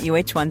 Learn more at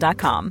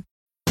uh1.com.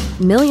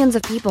 Millions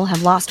of people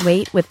have lost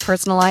weight with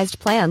personalized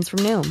plans from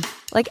Noom.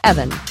 Like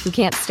Evan, who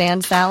can't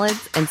stand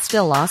salads and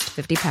still lost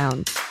 50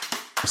 pounds.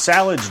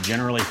 Salads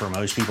generally for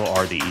most people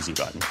are the easy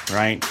button,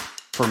 right?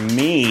 For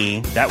me,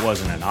 that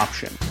wasn't an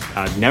option.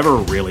 I never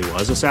really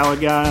was a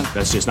salad guy.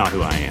 That's just not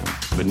who I am.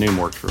 But Noom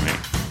worked for me.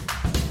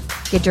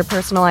 Get your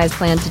personalized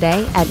plan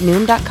today at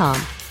Noom.com.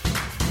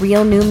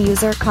 Real Noom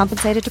user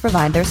compensated to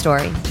provide their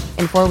story.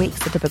 In 4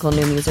 weeks, the typical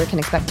Noom user can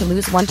expect to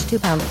lose 1 to 2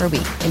 pounds per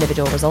week.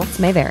 Individual results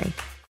may vary.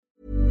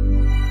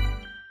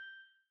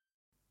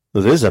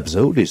 This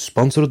episode is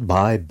sponsored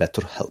by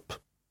BetterHelp.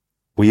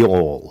 We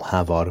all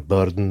have our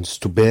burdens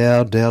to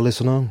bear, dear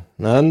listener,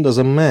 and as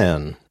a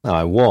man,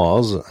 I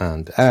was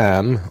and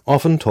am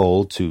often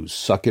told to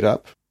suck it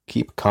up,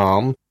 keep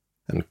calm,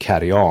 and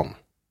carry on.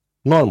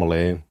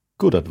 Normally,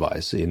 good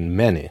advice in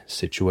many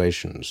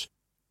situations.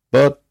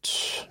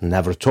 But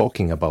never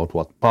talking about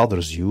what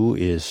bothers you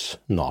is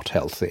not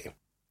healthy.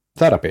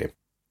 Therapy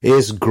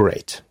is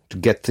great to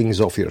get things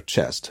off your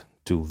chest,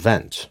 to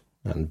vent,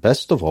 and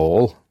best of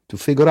all, to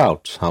figure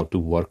out how to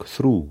work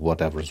through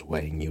whatever's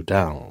weighing you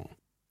down.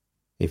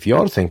 If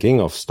you're thinking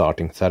of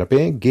starting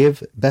therapy,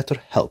 give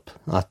BetterHelp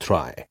a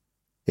try.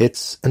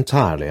 It's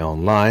entirely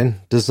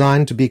online,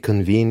 designed to be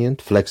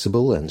convenient,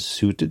 flexible, and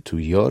suited to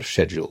your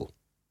schedule.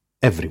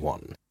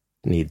 Everyone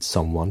needs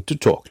someone to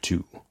talk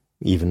to,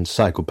 even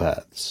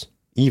psychopaths,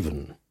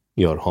 even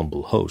your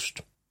humble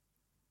host.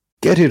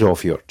 Get it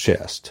off your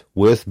chest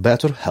with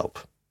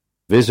BetterHelp.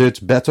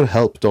 Visit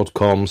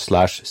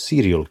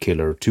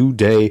betterhelp.com/serialkiller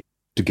today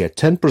to get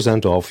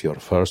 10% off your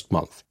first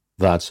month.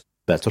 That's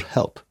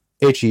BetterHelp,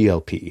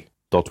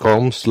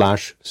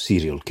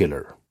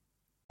 HELP.com/serialkiller.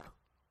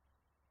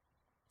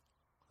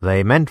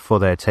 They meant for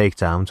their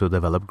takedown to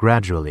develop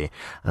gradually,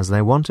 as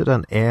they wanted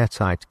an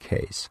airtight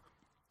case.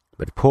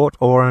 But Port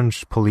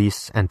Orange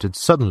police entered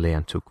suddenly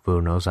and took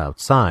Wournos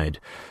outside.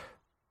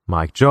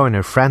 Mike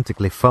Joyner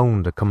frantically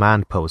phoned the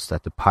command post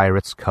at the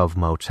Pirates Cove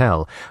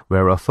Motel,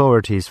 where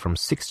authorities from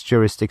 6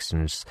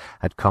 jurisdictions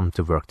had come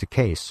to work the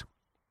case.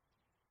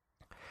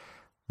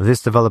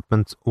 This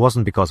development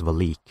wasn't because of a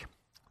leak,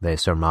 they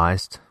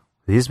surmised.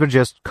 These were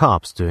just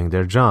cops doing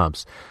their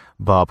jobs.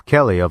 Bob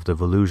Kelly of the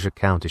Volusia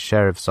County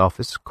Sheriff's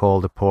Office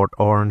called the Port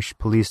Orange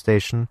police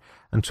station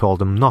and told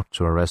them not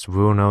to arrest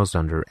Wournos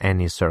under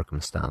any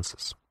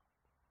circumstances.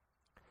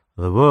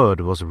 The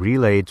word was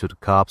relayed to the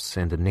cops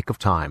in the nick of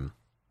time,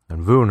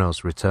 and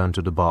Wournos returned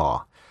to the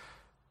bar.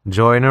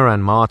 Joyner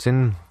and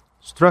Martin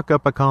struck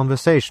up a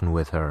conversation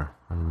with her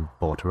and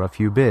bought her a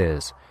few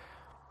beers.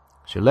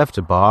 She left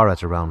the bar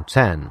at around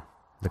 10,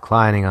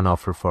 declining an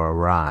offer for a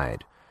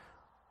ride.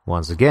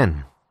 Once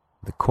again,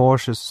 the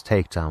cautious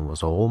takedown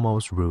was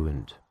almost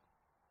ruined.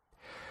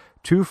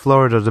 2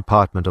 Florida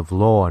Department of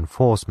Law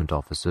Enforcement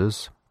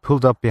officers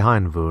pulled up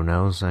behind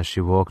Wournos as she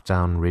walked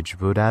down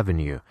Ridgewood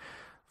Avenue,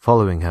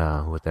 following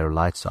her with their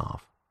lights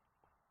off.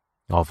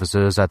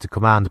 Officers at the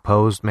command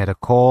post made a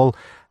call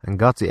and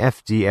got the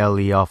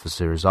FDLE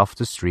officers off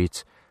the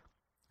street,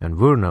 and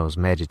Wournos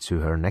made it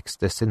to her next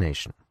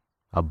destination,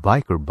 a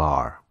biker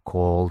bar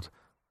called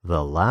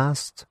The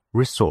Last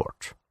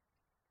Resort.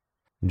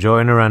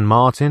 Joyner and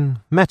Martin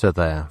met her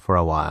there for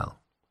a while,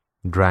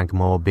 drank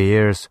more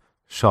beers,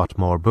 shot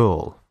more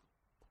bull.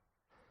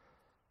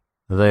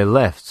 They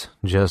left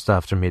just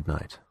after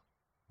midnight.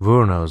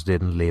 Wournos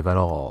didn't leave at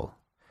all.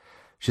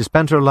 She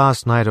spent her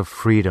last night of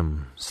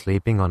freedom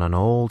sleeping on an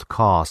old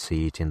car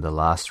seat in The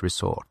Last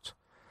Resort.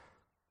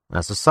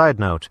 As a side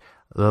note,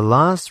 The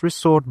Last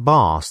Resort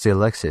bar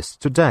still exists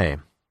today,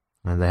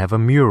 and they have a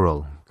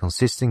mural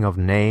consisting of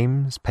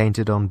names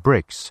painted on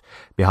bricks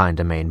behind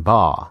the main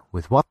bar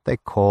with what they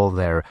call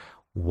their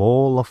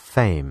Wall of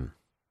Fame.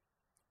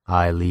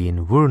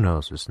 Aileen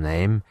Wournos'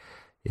 name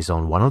is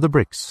on one of the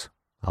bricks,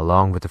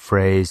 along with the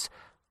phrase,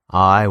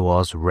 "I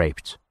was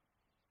raped."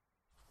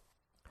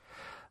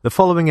 The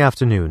following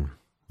afternoon,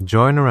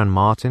 Joyner and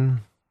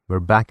Martin were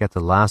back at the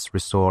last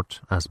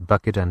resort as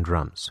Bucket and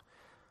Drums,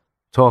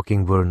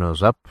 talking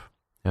Wournos up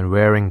and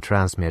wearing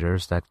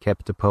transmitters that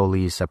kept the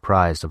police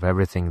apprised of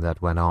everything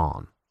that went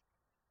on.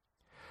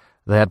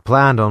 They had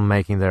planned on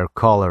making their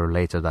caller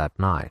later that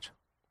night,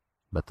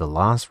 but the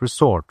last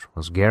resort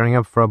was gearing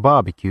up for a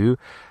barbecue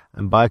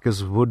and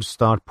bikers would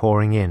start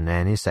pouring in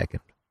any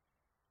second.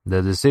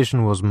 The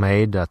decision was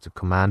made at the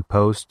command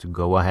post to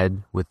go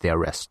ahead with the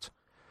arrest.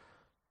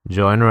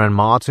 Joyner and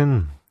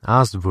Martin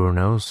asked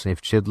Wournos if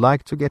she'd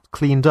like to get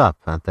cleaned up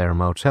at their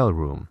motel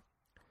room.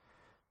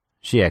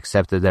 She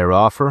accepted their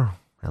offer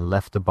and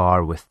left the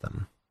bar with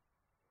them.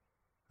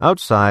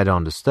 Outside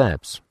on the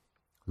steps,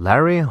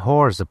 Larry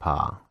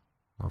Horsapah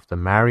of the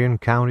Marion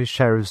County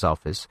Sheriff's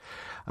Office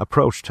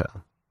approached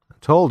her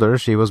and told her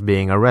she was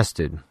being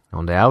arrested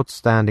on the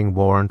outstanding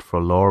warrant for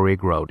Laurie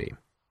Grody.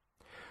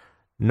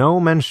 No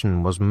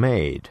mention was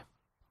made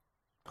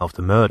of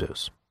the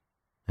murders,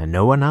 and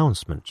no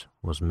announcement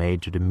was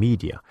made to the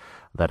media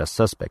that a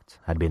suspect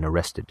had been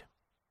arrested.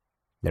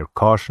 Their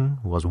caution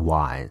was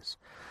wise.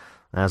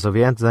 As of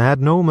yet, they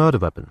had no murder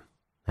weapon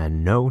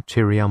and no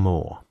Tyria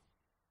Moore.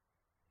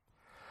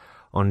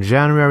 On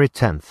January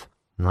 10th,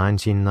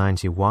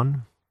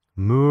 1991,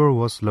 Moore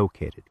was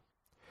located.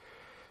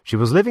 She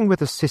was living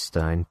with a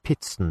sister in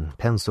Pittston,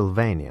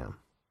 Pennsylvania.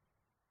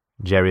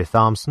 Jerry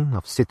Thompson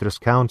of Citrus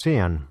County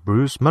and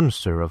Bruce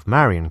Munster of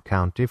Marion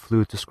County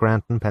flew to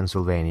Scranton,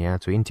 Pennsylvania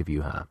to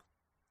interview her.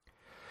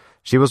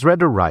 She was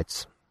read her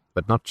rights,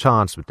 but not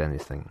charged with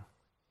anything.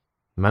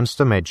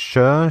 Munster made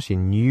sure she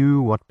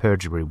knew what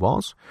perjury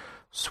was,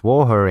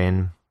 swore her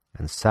in,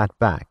 and sat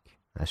back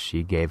as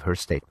she gave her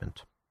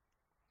statement.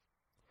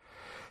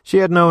 She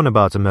had known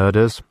about the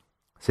murders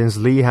since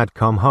Lee had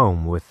come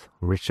home with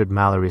Richard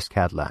Mallory's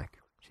Cadillac,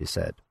 she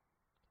said.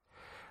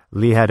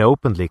 Lee had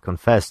openly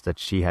confessed that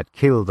she had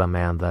killed a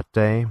man that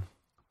day,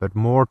 but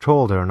Moore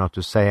told her not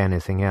to say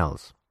anything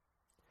else.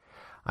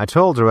 "I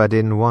told her I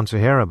didn't want to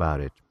hear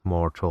about it,"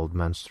 Moore told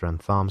Munster and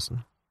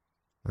Thompson.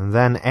 And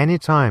then any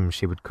time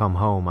she would come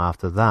home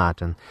after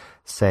that and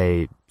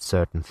say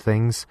certain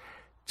things,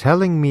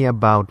 telling me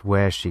about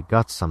where she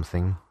got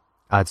something,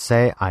 I'd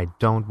say I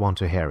don't want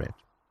to hear it.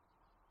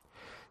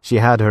 She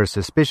had her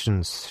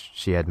suspicions,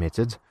 she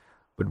admitted,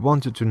 but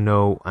wanted to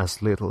know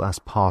as little as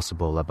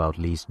possible about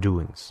Lee's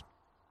doings.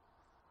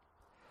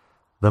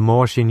 The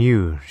more she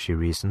knew, she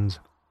reasoned,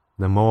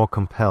 the more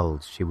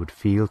compelled she would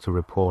feel to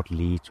report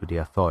Lee to the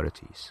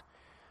authorities.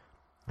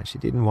 And she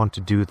didn't want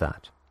to do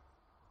that.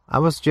 "I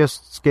was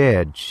just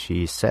scared,"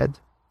 she said.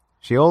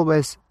 "She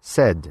always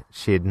said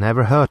she'd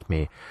never hurt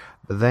me,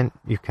 but then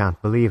you can't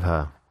believe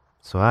her,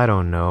 so I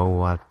don't know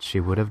what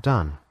she would have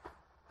done."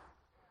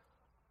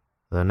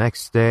 The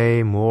next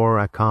day, Moore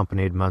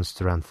accompanied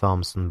Munster and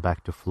Thompson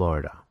back to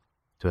Florida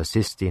to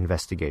assist the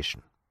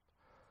investigation.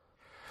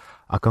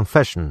 A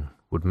confession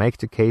would make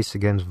the case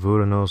against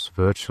Wournos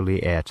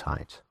virtually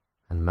airtight,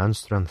 and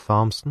Munster and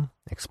Thompson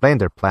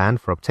explained their plan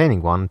for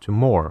obtaining one to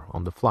Moore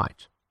on the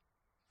flight.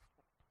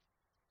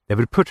 They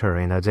would put her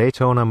in a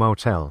Daytona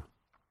motel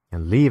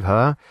and leave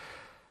her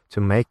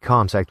to make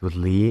contact with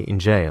Lee in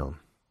jail,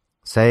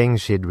 saying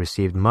she'd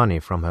received money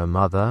from her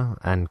mother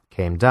and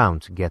came down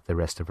to get the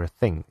rest of her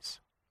things.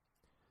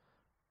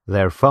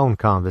 Their phone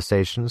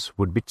conversations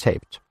would be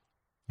taped,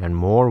 and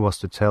Moore was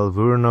to tell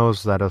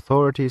Wournos that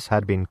authorities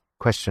had been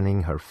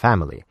questioning her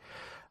family,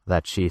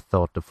 that she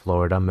thought the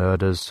Florida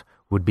murders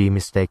would be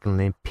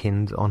mistakenly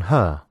pinned on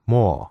her,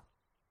 Moore.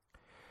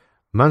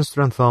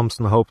 Munster and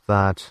Thompson hoped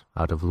that,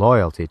 out of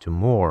loyalty to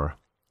Moore,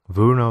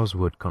 Wournos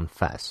would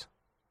confess.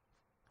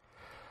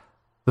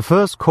 The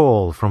first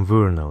call from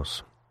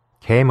Wournos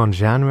came on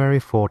January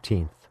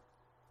 14th.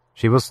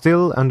 She was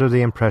still under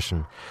the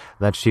impression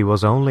that she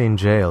was only in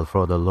jail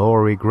for the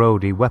Laurie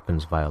Grody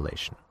weapons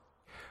violation.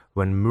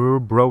 When Moore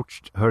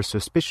broached her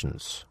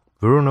suspicions,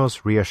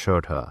 Wournos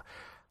reassured her,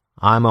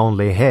 "I'm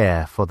only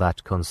here for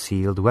that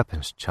concealed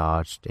weapons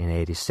charged in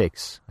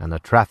 '86 and a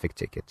traffic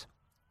ticket,"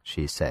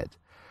 she said.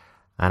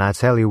 "And I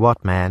tell you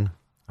what, man,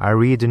 I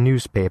read the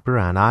newspaper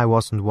and I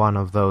wasn't one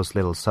of those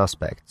little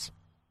suspects."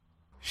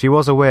 She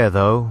was aware,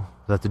 though,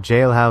 that the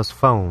jailhouse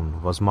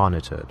phone was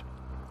monitored,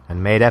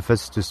 and made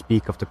efforts to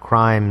speak of the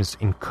crimes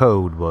in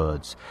code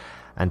words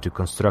and to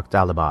construct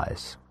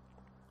alibis.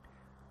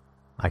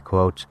 I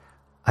quote,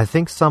 "I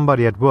think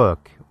somebody at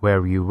work,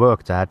 where you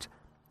worked at,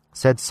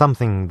 said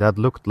something that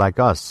looked like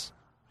us,"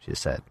 she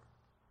said.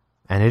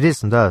 "And it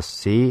isn't us,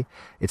 see?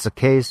 It's a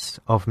case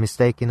of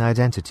mistaken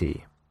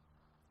identity."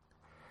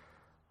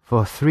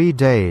 For 3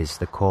 days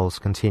the calls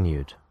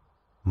continued.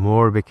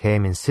 Moore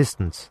became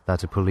insistent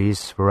that the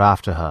police were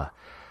after her,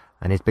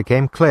 and it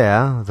became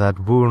clear that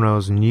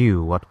Wournos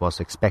knew what was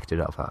expected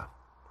of her.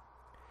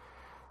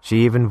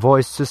 She even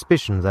voiced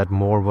suspicion that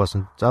Moore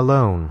wasn't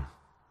alone,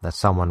 that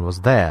someone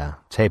was there,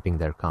 taping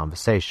their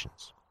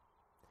conversations.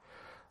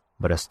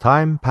 but as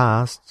time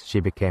passed, she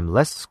became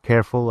less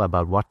careful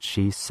about what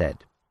she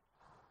said.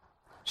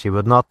 She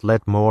would not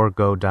let Moore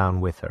go down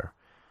with her.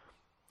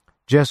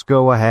 "Just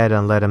go ahead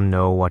and let them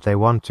know what they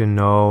want to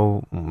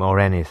know, or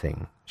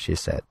anything," she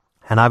said,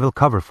 "and I will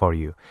cover for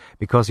you,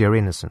 because you're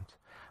innocent.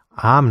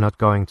 I'm not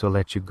going to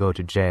let you go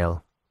to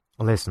jail.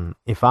 Listen,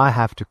 if I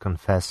have to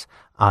confess,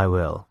 I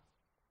will."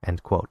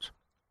 End quote.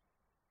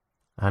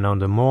 And on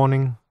the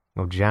morning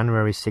of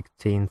January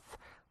 16th,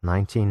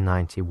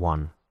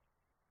 1991,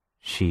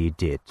 she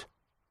did.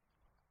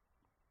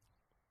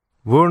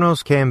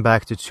 Wournos came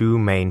back to two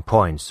main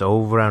points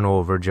over and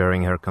over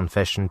during her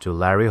confession to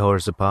Larry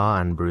Horsappa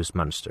and Bruce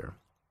Munster.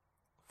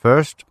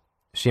 First,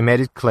 she made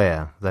it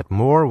clear that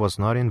Moore was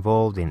not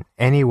involved in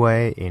any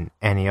way in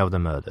any of the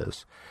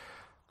murders.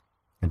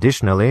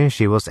 Additionally,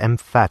 she was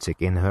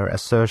emphatic in her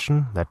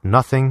assertion that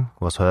nothing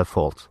was her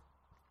fault.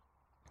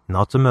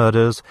 Not the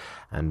murders,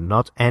 and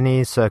not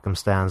any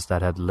circumstance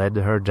that had led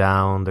her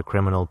down the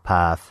criminal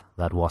path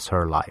that was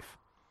her life.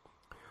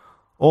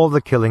 All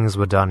the killings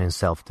were done in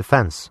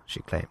self-defense,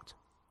 she claimed.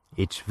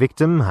 Each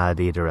victim had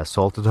either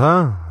assaulted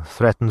her,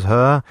 threatened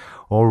her,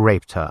 or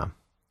raped her.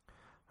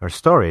 Her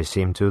story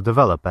seemed to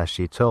develop as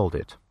she told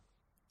it.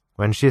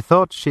 When she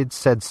thought she'd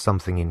said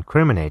something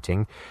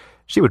incriminating,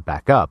 she would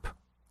back up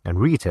and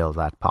retell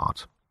that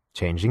part,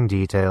 changing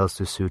details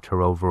to suit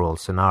her overall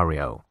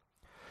scenario.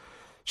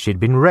 She'd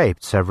been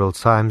raped several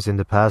times in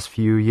the past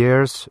few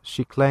years,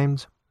 she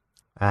claimed,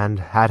 and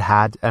had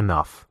had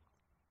enough.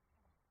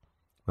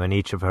 When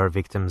each of her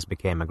victims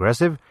became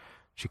aggressive,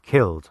 she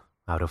killed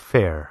out of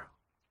fear.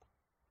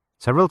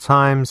 Several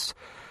times,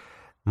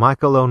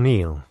 Michael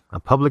O'Neill, a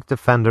public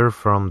defender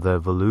from the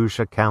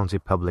Volusia County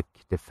Public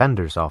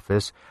Defender's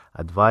Office,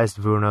 advised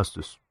Wournos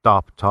to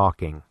stop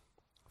talking,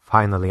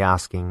 finally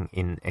asking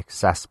in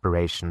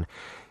exasperation,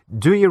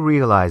 "Do you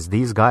realize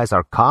these guys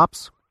are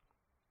cops?"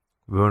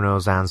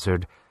 Wournos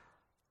answered,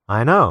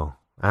 "I know,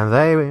 and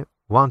they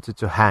wanted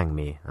to hang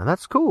me, and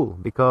that's cool,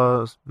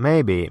 because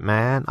maybe,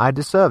 man, I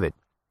deserve it.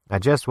 I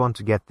just want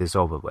to get this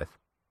over with."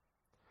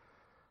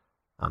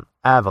 An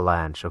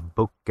avalanche of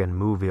book and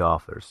movie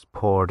offers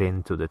poured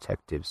into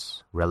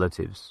detectives,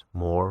 relatives,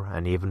 Moore,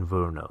 and even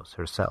Wournos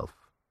herself.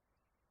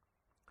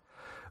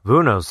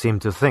 Wournos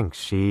seemed to think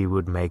she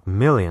would make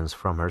millions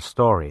from her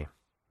story,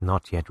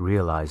 not yet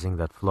realizing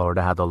that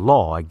Florida had a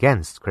law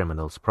against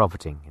criminals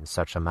profiting in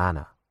such a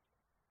manner.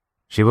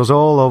 She was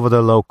all over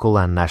the local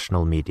and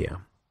national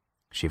media.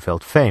 She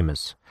felt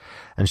famous,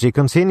 and she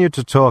continued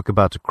to talk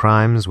about the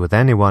crimes with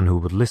anyone who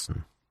would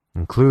listen,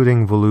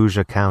 including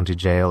Volusia County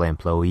Jail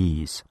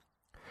employees.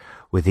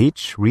 With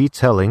each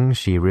retelling,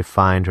 she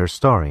refined her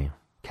story,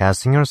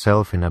 casting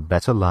herself in a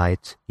better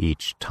light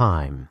each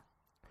time.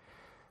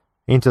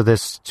 Into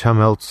this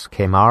tumult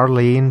came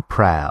Aileen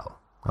Prowl,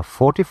 a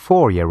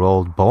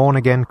 44-year-old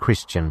born-again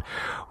Christian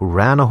who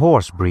ran a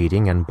horse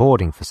breeding and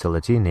boarding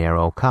facility near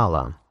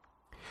Ocala.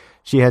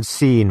 She had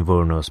seen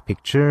Wournos'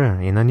 picture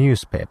in a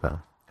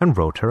newspaper and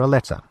wrote her a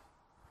letter.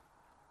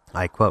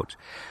 I quote,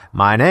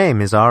 "My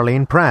name is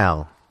Aileen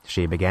Prowl,"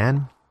 she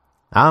began.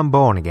 "I'm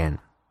born again.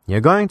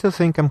 You're going to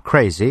think I'm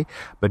crazy,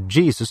 but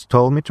Jesus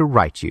told me to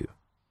write you."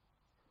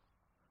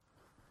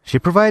 She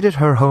provided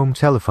her home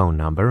telephone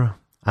number,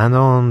 and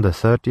on the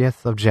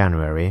 30th of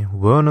January,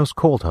 Wournos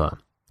called her,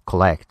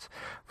 collect,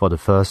 for the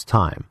first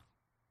time.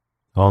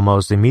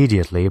 Almost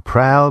immediately,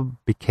 Prowl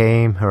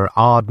became her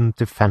ardent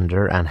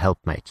defender and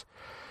helpmate.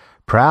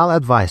 Prowl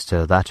advised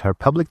her that her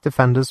public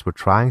defenders were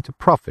trying to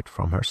profit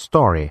from her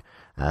story,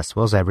 as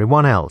was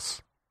everyone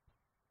else.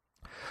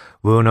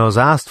 Wournos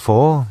asked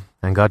for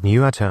and got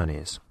new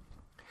attorneys.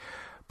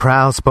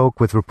 Prowl spoke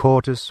with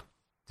reporters,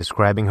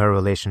 describing her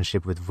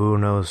relationship with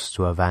Wournos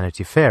to a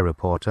Vanity Fair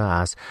reporter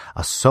as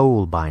a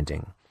soul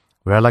binding,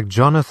 where like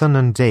Jonathan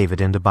and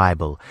David in the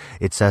Bible,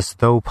 it's as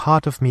though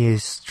part of me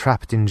is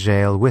trapped in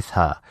jail with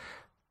her.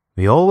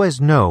 We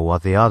always know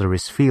what the other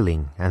is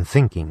feeling and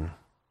thinking.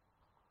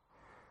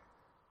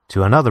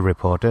 To another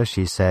reporter,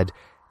 she said,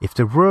 "If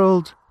the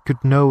world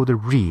could know the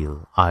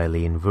real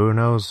Aileen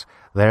Wournos,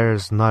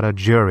 there's not a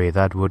jury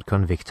that would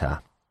convict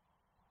her."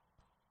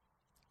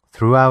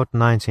 Throughout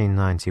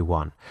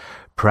 1991,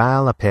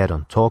 Prowl appeared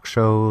on talk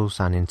shows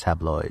and in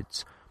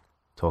tabloids,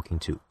 talking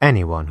to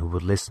anyone who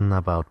would listen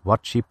about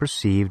what she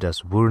perceived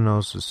as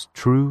Wournos'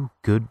 true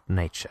good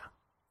nature.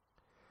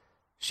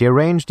 She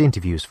arranged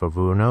interviews for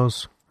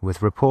Wournos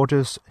with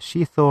reporters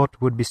she thought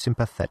would be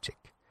sympathetic.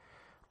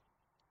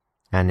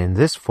 And in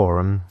this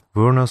forum,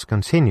 Wournos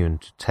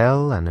continued to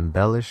tell and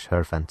embellish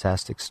her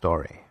fantastic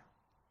story.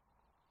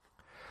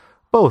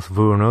 Both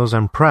Wournos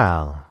and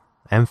Prowl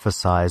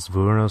emphasized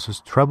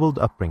Wournos' troubled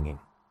upbringing.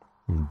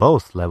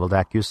 Both leveled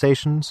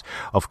accusations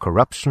of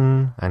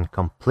corruption and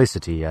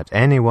complicity at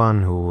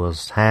anyone who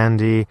was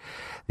handy,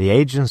 the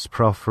agents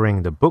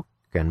proffering the book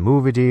and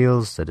movie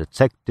deals, the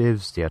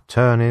detectives, the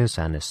attorneys,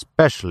 and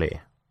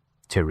especially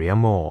Tyria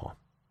Moore.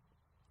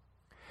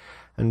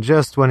 And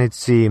just when it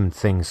seemed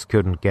things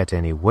couldn't get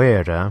any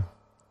weirder,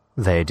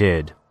 they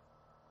did.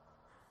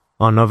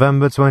 On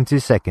November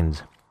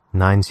 22nd,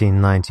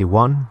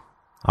 1991,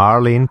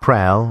 Arlene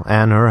Prell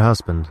and her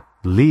husband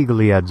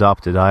legally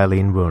adopted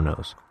Aileen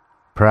Wournos.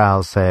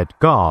 Prell said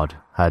God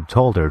had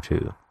told her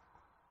to.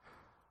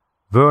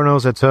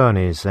 Wournos'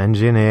 attorneys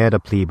engineered a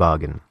plea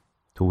bargain,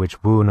 to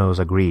which Wournos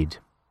agreed,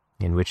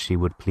 in which she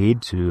would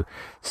plead to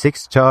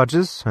 6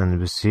 charges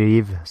and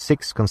receive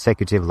 6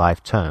 consecutive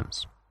life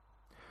terms.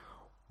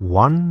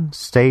 One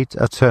state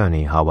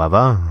attorney,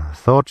 however,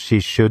 thought she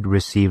should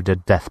receive the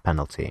death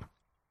penalty.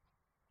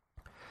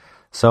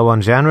 So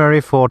on January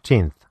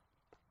 14th,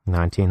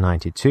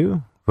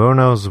 1992,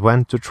 Wournos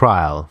went to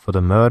trial for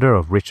the murder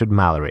of Richard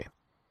Mallory.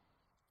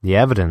 The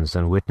evidence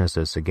and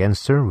witnesses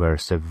against her were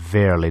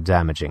severely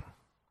damaging.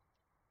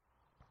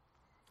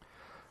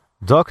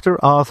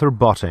 Dr. Arthur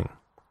Botting,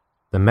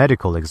 the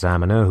medical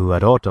examiner who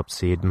had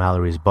autopsied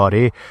Mallory's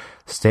body,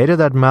 stated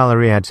that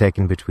Mallory had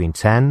taken between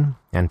 10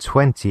 and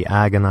 20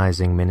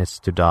 agonizing minutes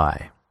to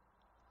die.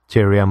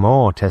 Tyria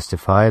Moore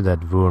testified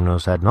that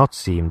Wournos had not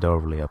seemed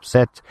overly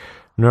upset,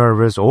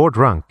 nervous, or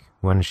drunk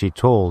when she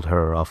told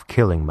her of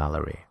killing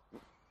Mallory.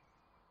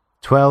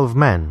 12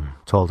 men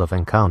told of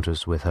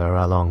encounters with her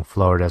along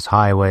Florida's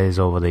highways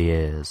over the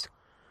years.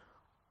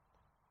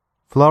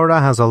 Florida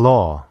has a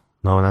law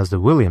known as the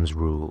Williams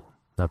Rule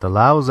that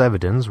allows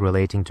evidence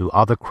relating to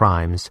other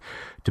crimes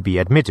to be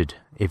admitted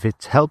if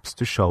it helps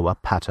to show a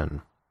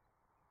pattern.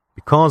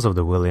 Because of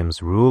the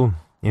Williams Rule,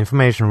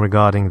 information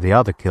regarding the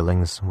other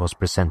killings was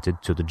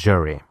presented to the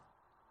jury.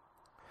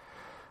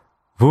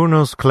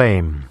 Wournos'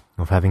 claim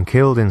of having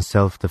killed in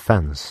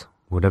self-defense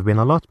would have been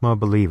a lot more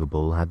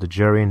believable had the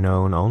jury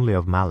known only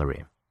of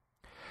Mallory.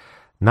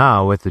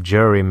 Now, with the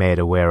jury made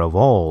aware of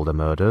all the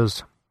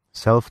murders,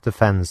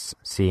 self-defense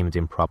seemed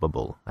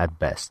improbable at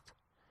best.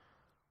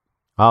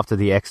 After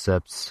the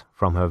excerpts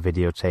from her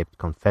videotaped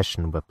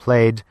confession were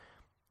played,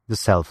 the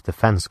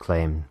self-defense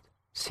claim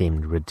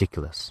seemed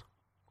ridiculous.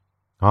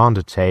 On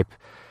the tape,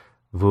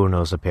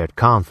 Wournos appeared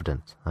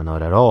confident and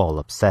not at all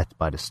upset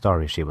by the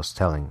story she was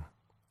telling.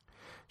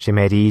 She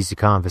made easy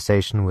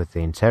conversation with the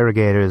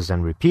interrogators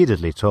and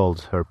repeatedly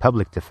told her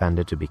public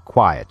defender to be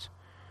quiet.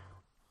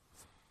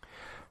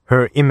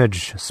 Her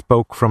image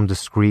spoke from the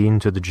screen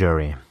to the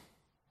jury.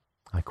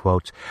 I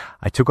quote,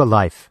 "I took a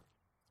life.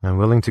 I'm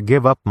willing to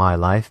give up my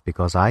life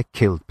because I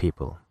killed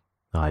people.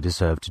 I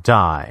deserve to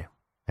die."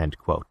 End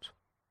quote.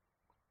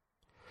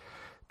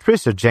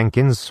 Tricia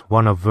Jenkins,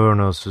 one of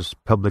Wournos'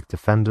 public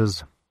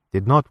defenders,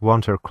 did not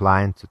want her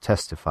client to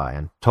testify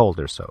and told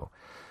her so,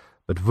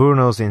 but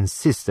Wournos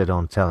insisted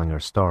on telling her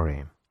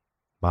story.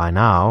 By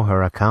now,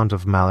 her account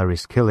of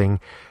Mallory's killing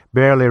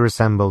barely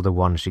resembled the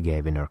one she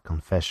gave in her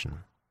confession.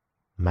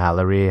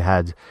 Mallory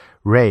had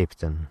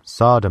raped and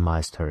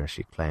sodomized her,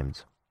 she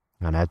claimed,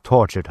 and had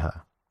tortured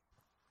her.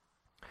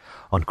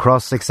 On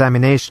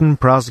cross-examination,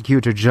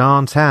 prosecutor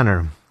John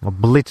Tanner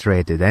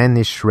obliterated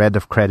any shred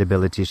of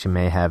credibility she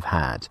may have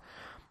had,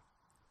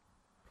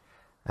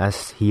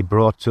 as he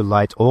brought to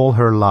light all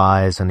her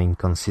lies and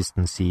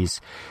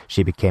inconsistencies.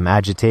 She became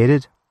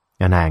agitated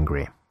and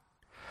angry.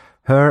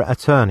 Her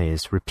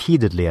attorneys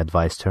repeatedly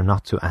advised her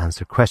not to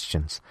answer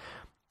questions,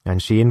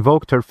 and she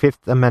invoked her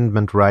Fifth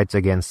Amendment rights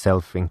against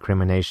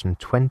self-incrimination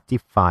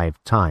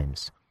 25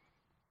 times.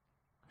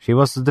 She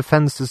was the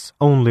defense's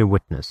only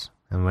witness,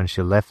 and when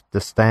she left the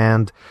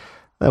stand,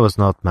 there was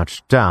not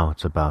much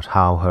doubt about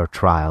how her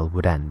trial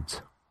would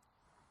end.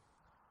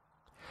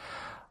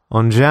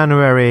 On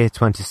January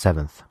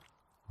 27th,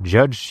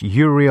 Judge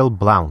Uriel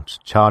Blount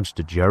charged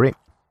the jury.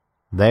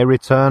 They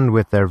returned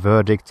with their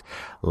verdict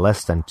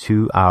less than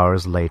 2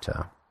 hours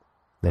later.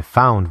 They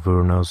found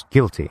Wournos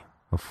guilty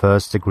of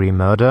first-degree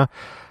murder,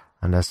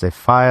 and as they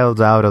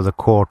filed out of the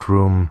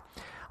courtroom,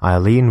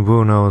 Aileen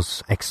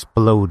Wournos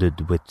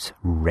exploded with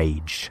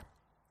rage,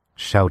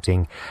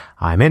 shouting,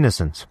 "I'm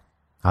innocent.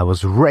 I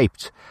was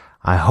raped.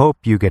 I hope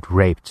you get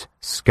raped,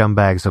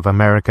 scumbags of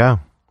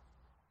America."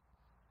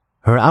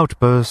 Her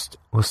outburst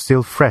was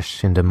still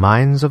fresh in the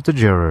minds of the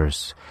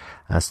jurors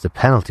as the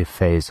penalty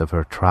phase of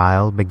her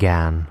trial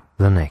began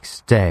the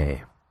next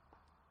day.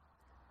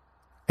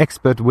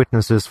 Expert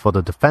witnesses for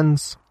the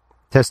defense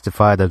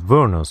testified that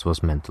Wournos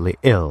was mentally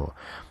ill,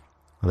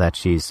 that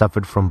she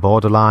suffered from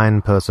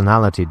borderline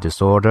personality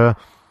disorder,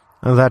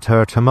 and that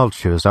her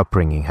tumultuous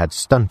upbringing had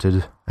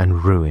stunted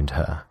and ruined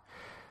her.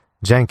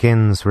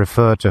 Jenkins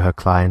referred to her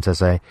client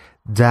as a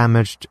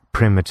damaged,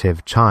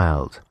 primitive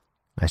child,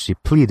 as she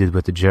pleaded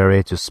with the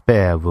jury to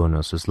spare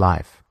Wournos'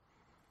 life.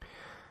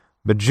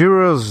 But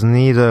jurors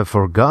neither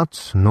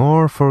forgot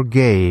nor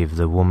forgave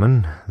the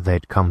woman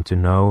they'd come to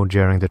know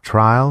during the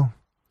trial.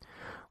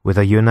 With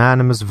a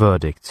unanimous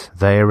verdict,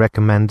 they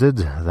recommended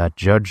that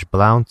Judge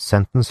Blount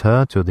sentence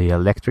her to the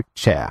electric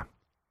chair.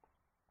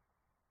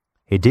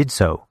 He did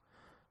so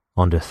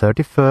on the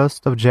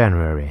 31st of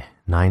January,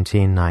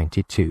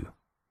 1992.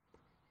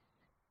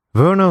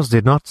 Wournos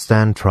did not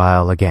stand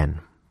trial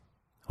again.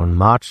 On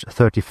March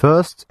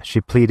 31st,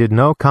 she pleaded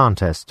no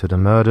contest to the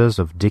murders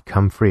of Dick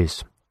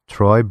Humphreys,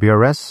 Troy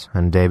Bures,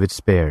 and David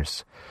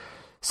Spears,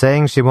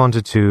 saying she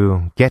wanted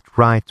to get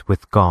right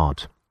with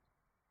God.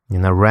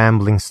 In a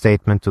rambling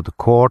statement to the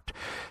court,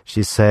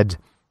 she said,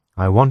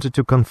 I wanted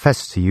to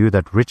confess to you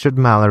that Richard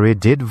Mallory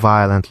did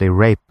violently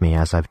rape me,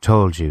 as I've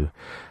told you,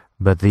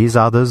 but these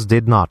others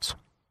did not.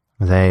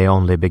 They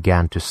only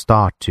began to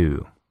start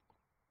to.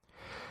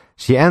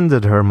 She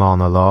ended her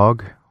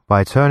monologue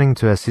by turning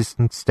to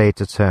Assistant State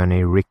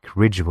Attorney Rick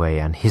Ridgway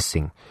and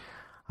hissing,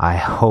 "I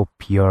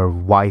hope your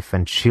wife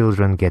and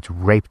children get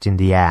raped in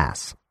the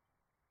ass."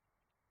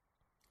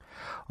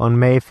 On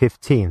May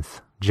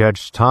 15th,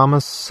 Judge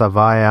Thomas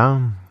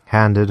Savaya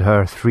handed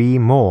her 3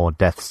 more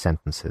death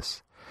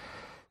sentences.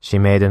 She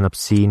made an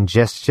obscene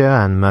gesture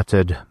and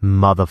muttered,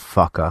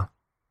 "Motherfucker."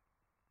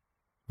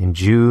 In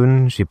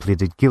June, she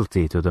pleaded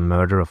guilty to the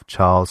murder of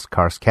Charles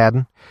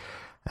Carskadden,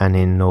 and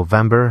in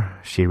November,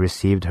 she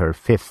received her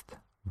 5th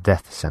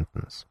death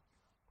sentence.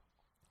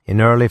 In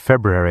early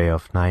February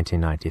of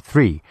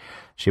 1993,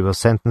 she was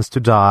sentenced to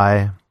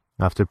die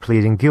after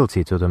pleading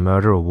guilty to the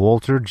murder of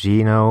Walter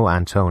Gino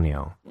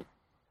Antonio.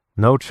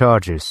 No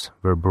charges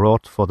were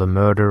brought for the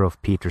murder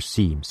of Peter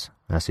Seams,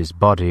 as his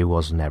body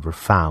was never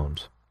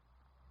found.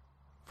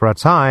 For a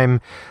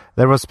time,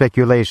 there was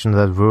speculation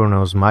that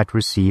Wournos might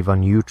receive a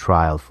new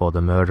trial for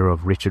the murder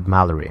of Richard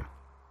Mallory.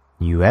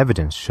 New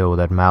evidence showed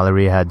that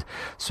Mallory had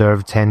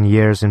served 10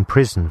 years in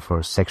prison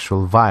for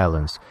sexual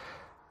violence,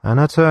 and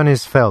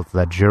attorneys felt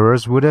that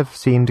jurors would have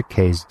seen the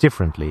case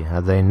differently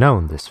had they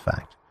known this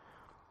fact.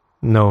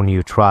 No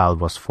new trial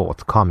was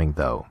forthcoming,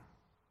 though.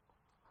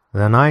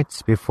 The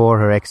night before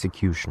her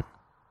execution,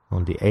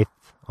 on the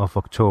 8th of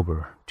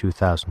October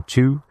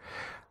 2002,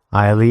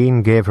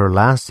 Aileen gave her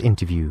last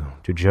interview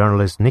to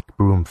journalist Nick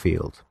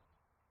Broomfield.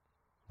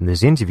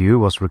 This interview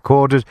was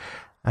recorded,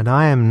 and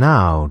I am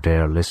now,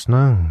 dear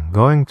listener,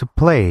 going to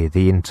play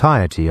the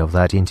entirety of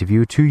that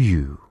interview to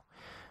you.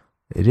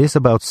 It is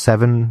about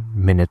 7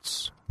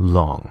 minutes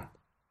long.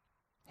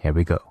 Here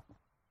we go.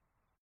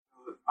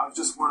 I'm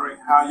just wondering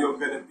how you're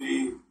going to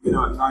be, at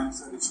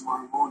 9:30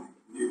 tomorrow morning.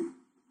 You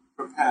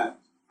prepared?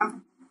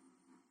 I'm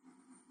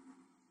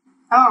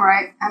all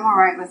right. I'm all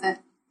right with it.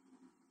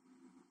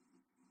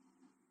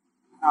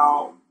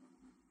 How?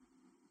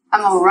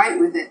 I'm all right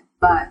with it,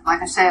 but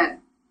like I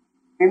said,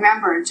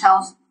 remember,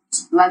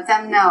 let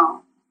them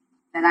know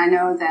that I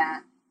know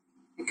that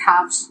the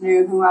cops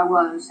knew who I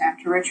was.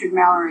 After Richard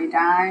Mallory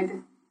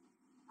died,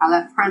 I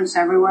left prints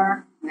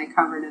everywhere, and they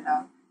covered it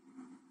up.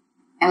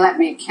 And let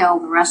me kill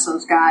the rest of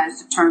those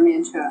guys to turn me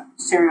into a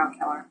serial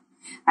killer.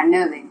 I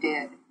know they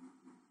did,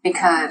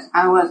 because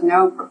I was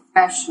no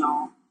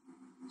professional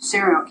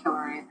serial killer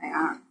or anything,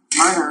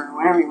 murderer, or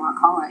whatever you want to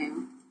call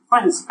it. I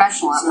wasn't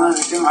special at what I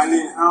was doing.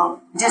 Aileen, I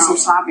did some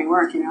sloppy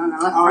work, and I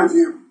left how prints. have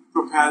you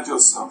prepared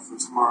yourself for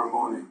tomorrow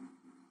morning?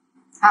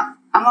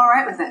 I'm all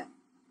right with it.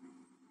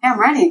 Yeah, I'm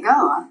ready to go.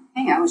 I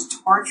think I was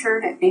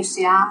tortured at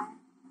BCI.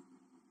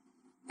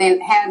 They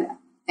had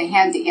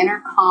the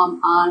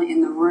intercom on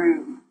in the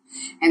room,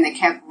 and they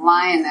kept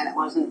lying that it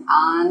wasn't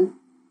on,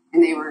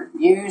 and they were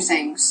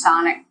using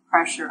sonic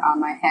pressure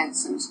on my head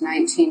since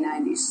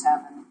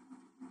 1997.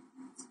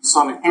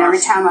 Sonic and pressure. Every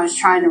time I was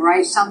trying to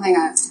write something,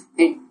 I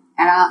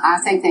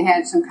think they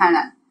had some kind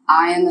of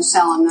eye in the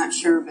cell, I'm not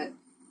sure, but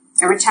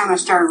every time I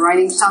started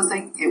writing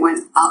something, it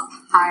went up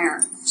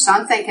higher. So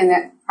I'm thinking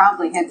that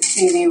probably had the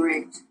TV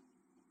rigged.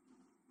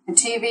 The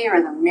TV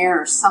or the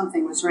mirror,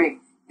 something was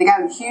rigged. They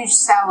got a huge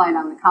satellite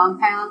on the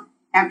compound.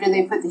 After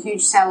they put the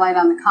huge satellite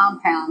on the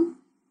compound,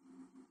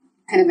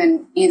 could have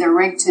been either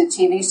rigged to the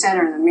TV set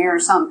or the mirror or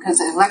something. Because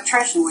the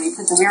electrician, when he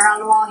put the mirror on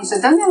the wall, he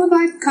said, "Doesn't that look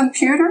like a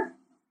computer?"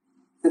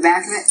 The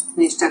back of it,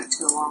 and he stuck it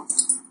to the wall.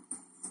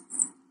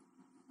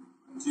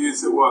 Do you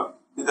think what?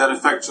 Did that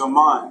affect your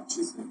mind,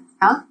 do you think?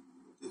 Huh?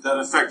 Did that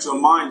affect your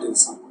mind in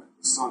some way,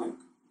 the sonic?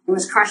 It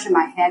was crushing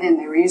my head, and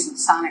they were using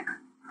sonic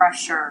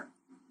pressure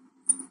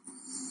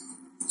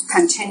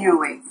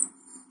continually.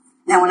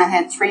 Now, when I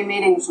had 3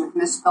 meetings with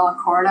Miss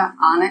Villacorta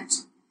on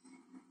it,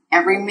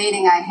 every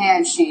meeting I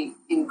had, she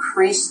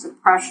increased the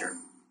pressure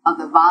of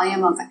the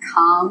volume of the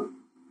comm,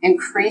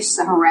 increased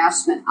the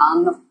harassment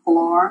on the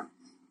floor,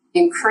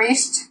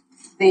 increased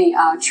the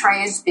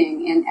trays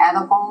being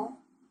inedible,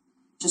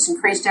 just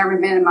increased every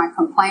bit of my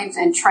complaints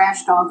and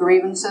trashed all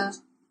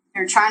grievances.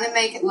 They're trying to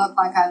make it look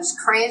like I was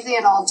crazy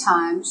at all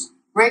times,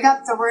 rig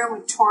up the room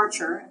with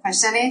torture. If I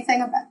said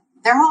anything about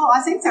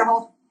I think their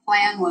whole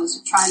plan was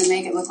to try to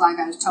make it look like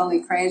I was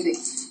totally crazy,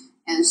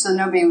 and so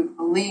nobody would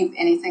believe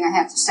anything I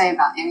had to say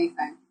about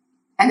anything,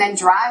 and then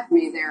drive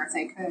me there if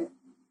they could.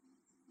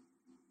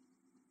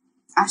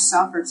 I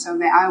suffered so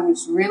bad. I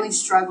was really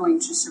struggling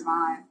to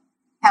survive.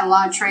 Had a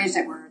lot of trays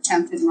that were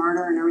attempted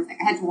murder and everything.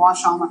 I had to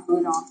wash all my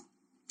food off.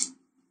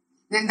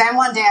 Then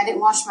one day I didn't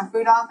wash my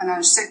food off, and I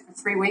was sick for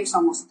 3 weeks,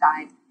 almost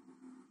died.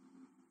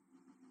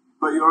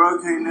 But you're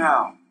okay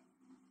now.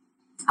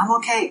 I'm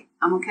okay.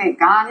 I'm okay.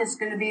 God is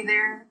going to be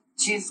there.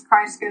 Jesus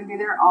Christ is going to be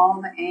there.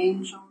 All the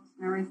angels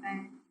and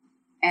everything.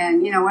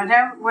 And,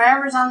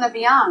 whatever's on the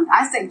beyond.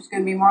 I think it's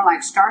going to be more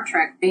like Star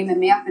Trek, beaming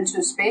me up into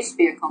a space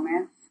vehicle,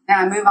 man. Then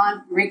I move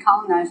on,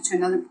 recolonize to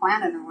another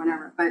planet or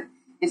whatever. But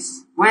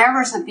it's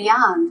whatever's the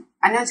beyond.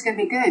 I know it's going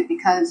to be good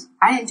because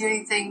I didn't do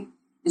anything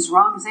as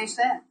wrong as they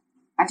said.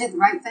 I did the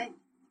right thing.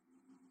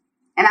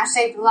 And I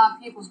saved a lot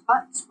of people's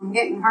butts from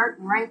getting hurt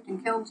and raped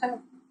and killed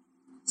too.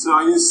 So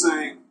are you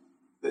saying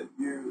that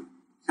you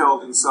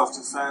killed in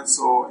self-defense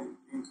or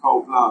in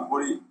cold blood?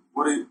 What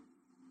do you,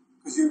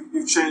 because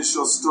you've changed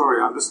your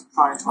story. I'm just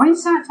trying to... What are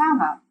you talking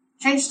about?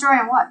 Change story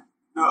on what?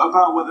 No,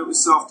 about whether it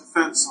was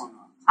self-defense or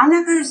not. I'm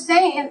not going to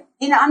say it.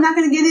 I'm not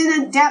going to get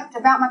in depth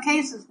about my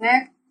cases,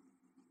 Nick.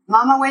 I'm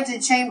on my way to the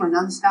chamber,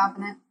 nothing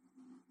stopping it.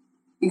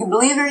 You can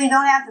believe it or you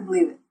don't have to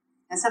believe it.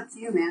 That's up to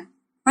you, man.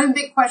 Put a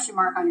big question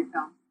mark on your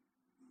film.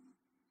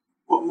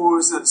 What more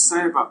is there to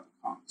say about the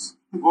cops?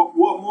 What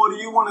more do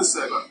you want to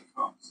say about the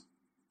cops?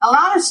 A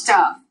lot of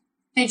stuff.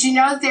 Did you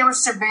know that they were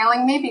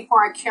surveilling me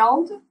before I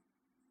killed?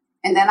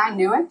 And then I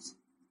knew it?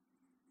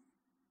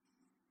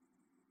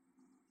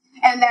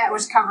 And that it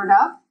was covered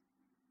up?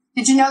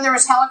 Did you know there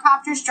was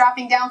helicopters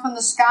dropping down from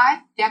the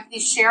sky, deputy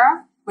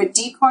sheriff, with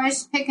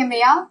decoys picking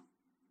me up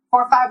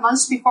 4 or 5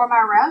 months before my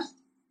arrest?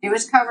 It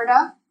was covered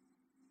up?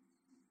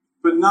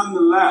 But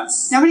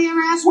nonetheless... Nobody ever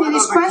asked me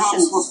these questions.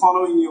 Whether the cops were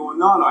following you or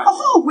not, Aileen.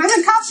 Oh, whether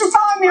the cops were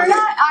following me or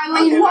not,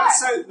 Aileen, what?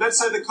 Let's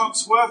say the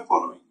cops were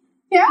following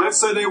you. Yeah. Let's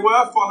say they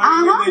were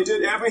following you and they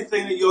did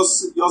everything that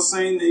you're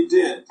saying they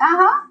did.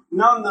 Uh-huh.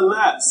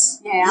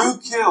 Nonetheless, you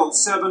killed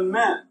 7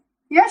 men.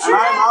 Yes, you did.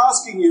 And I'm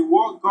asking you,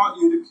 what got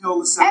you to kill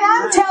the 7 men?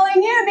 And I'm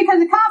telling you because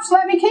the cops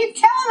let me keep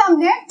killing them,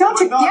 Nick. Don't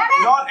you get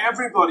it? Not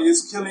everybody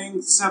is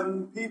killing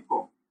 7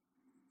 people.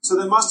 So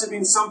there must have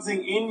been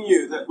something in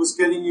you that was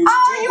getting you to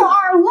do that. You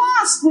are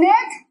lost,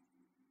 Nick.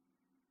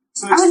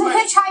 So I was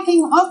a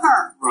hitchhiking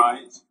hooker.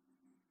 Right.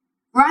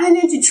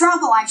 Running into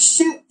trouble. I'd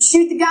shoot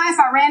the guy if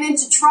I ran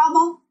into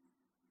trouble.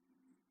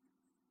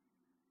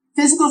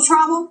 Physical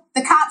trouble.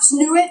 The cops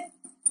knew it.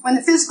 When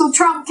the physical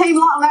trouble came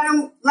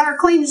along, let her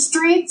clean the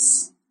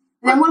streets.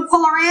 And then we'll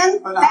pull her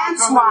in. But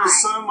That's how come why. there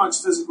was so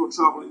much physical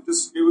trouble?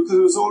 Because it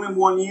was all in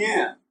 1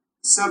 year.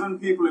 7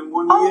 people in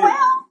 1 Oh, year.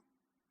 well.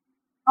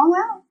 Oh,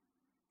 well.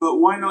 But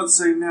why not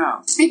say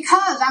now?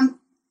 Because I'm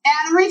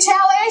out of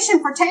retaliation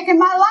for taking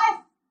my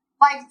life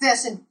like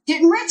this and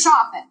getting rich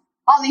off it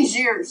all these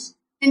years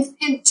in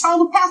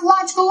total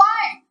pathological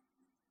lying.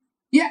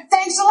 Yeah,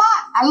 thanks a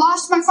lot. I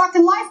lost my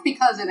fucking life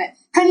because of it.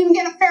 Couldn't even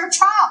get a fair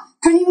trial.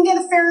 Couldn't even get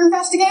a fair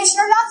investigation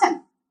or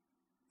nothing.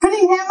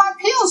 Couldn't even have my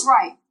appeals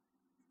right.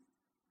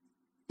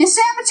 You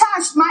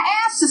sabotaged my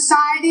ass,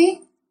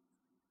 society,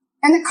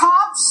 and the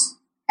cops,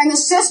 and the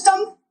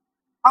system.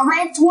 A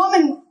raped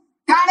woman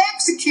got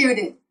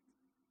executed.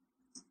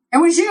 It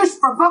was used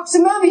for books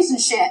and movies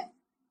and shit.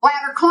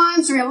 Ladder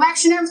climbs,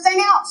 re-election, everything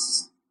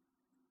else.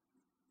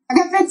 I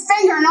got a big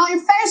finger in all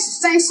your faces.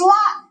 Thanks a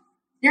lot.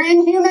 You're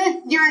an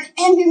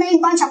inhumane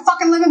bunch of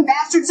fucking living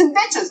bastards and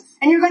bitches.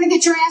 And you're going to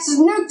get your asses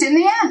nuked in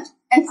the end.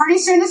 And pretty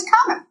soon it's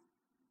coming.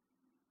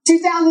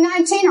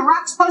 2019, a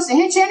rock's supposed to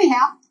hit you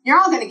anyhow. You're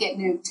all going to get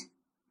nuked.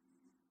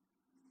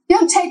 You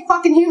don't take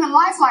fucking human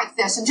life like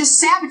this and just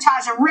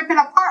sabotage and rip it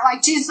apart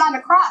like Jesus on the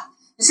cross.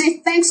 And say,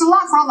 thanks a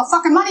lot for all the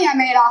fucking money I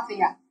made off of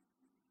you.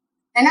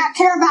 And not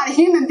care about a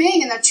human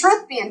being and the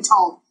truth being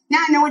told.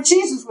 Now I know what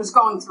Jesus was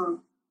going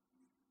through.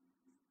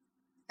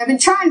 I've been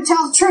trying to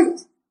tell the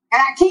truth.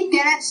 And I keep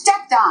getting it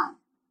stepped on.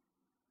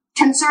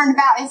 Concerned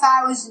about if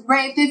I was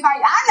raped,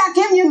 I'm not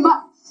giving you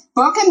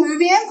book and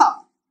movie info.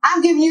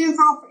 I'm giving you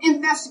info for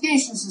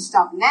investigations and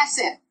stuff, and that's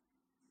it.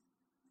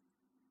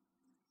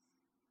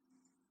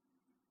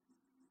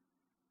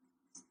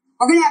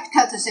 We're going to have to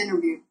cut this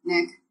interview,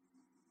 Nick.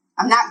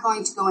 I'm not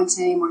going to go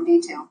into any more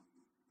detail.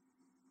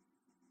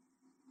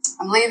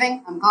 I'm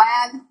leaving. I'm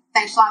glad.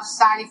 Thanks a lot,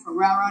 society, for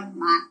railroading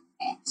my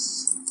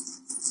ass.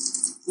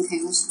 Okay,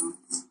 let's go.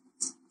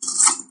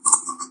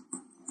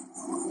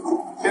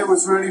 It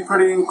was really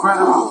pretty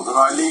incredible that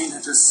Aileen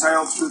had just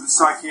sailed through the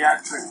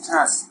psychiatric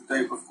test the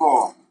day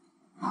before.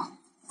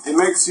 It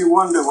makes you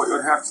wonder what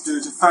you'd have to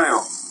do to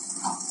fail.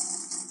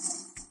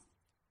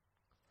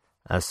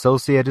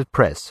 Associated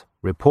Press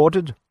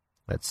reported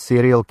that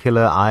serial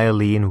killer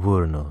Aileen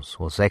Wournos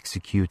was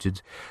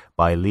executed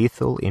by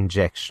lethal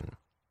injection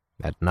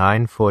at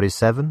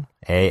 9:47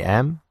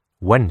 a.m.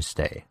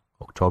 Wednesday,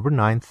 October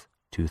 9th,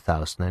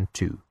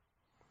 2002.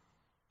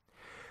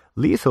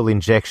 Lethal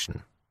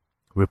injection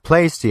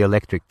replaced the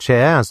electric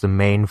chair as the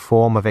main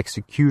form of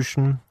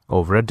execution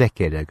over a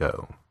decade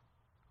ago.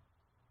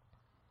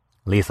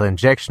 Lethal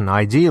injection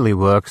ideally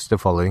works the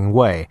following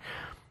way.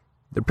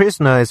 The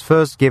prisoner is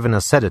first given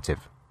a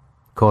sedative,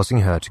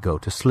 causing her to go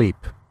to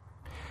sleep.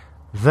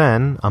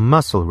 Then a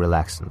muscle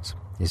relaxant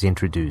is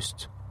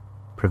introduced,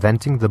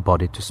 preventing the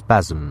body to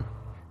spasm.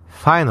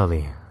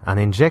 Finally, an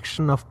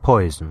injection of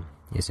poison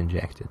is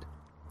injected,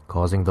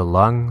 causing the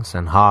lungs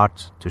and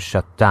heart to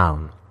shut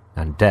down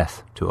and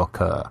death to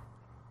occur.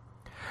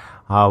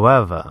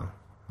 However,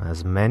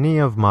 as many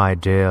of my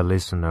dear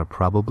listeners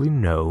probably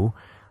know,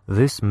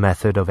 this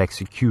method of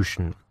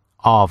execution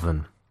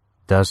often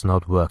does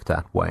not work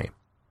that way.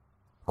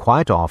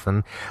 Quite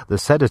often, the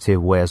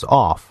sedative wears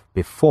off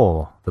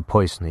before the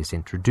poison is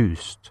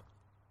introduced.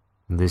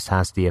 This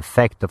has the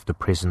effect of the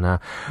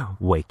prisoner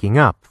waking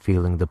up,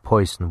 feeling the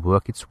poison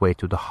work its way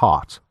to the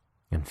heart,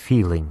 and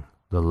feeling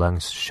the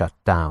lungs shut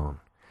down.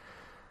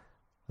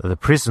 The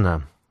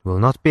prisoner will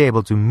not be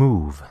able to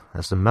move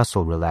as the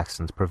muscle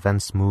relaxant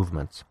prevents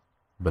movement,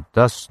 but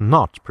does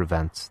not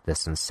prevent the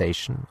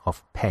sensation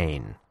of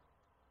pain.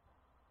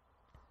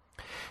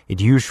 It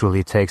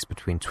usually takes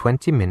between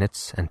 20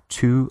 minutes and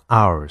 2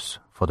 hours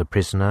for the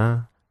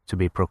prisoner to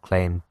be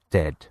proclaimed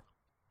dead.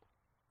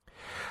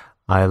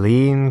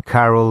 Aileen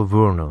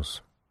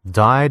Wournos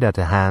died at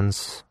the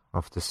hands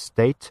of the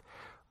state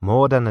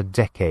more than a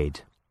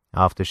decade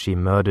after she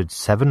murdered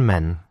 7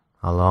 men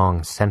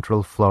along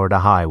Central Florida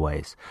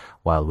highways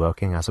while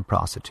working as a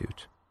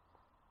prostitute.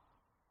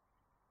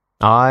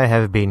 I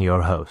have been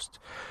your host,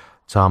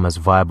 Thomas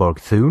Viborg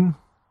Thune.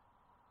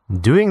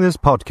 Doing this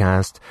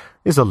podcast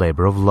is a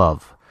labor of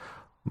love,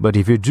 but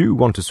if you do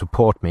want to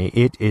support me,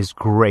 it is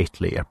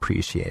greatly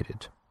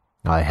appreciated.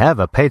 I have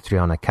a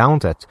Patreon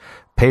account at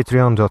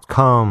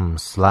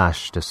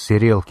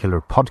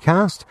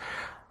patreon.com/theserialkillerpodcast,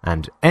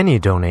 and any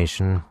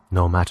donation,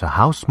 no matter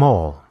how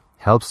small,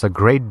 helps a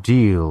great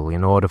deal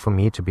in order for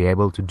me to be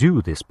able to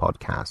do this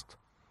podcast.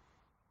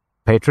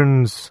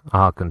 Patrons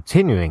are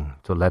continuing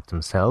to let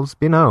themselves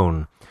be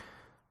known.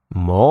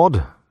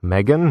 Maud,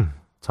 Megan,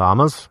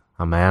 Thomas,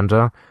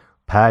 Amanda,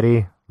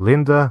 Patty,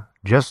 Linda,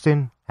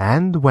 Justin,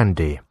 and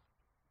Wendy.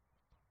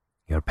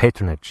 Your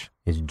patronage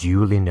is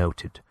duly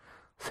noted.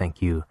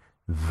 Thank you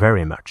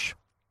very much.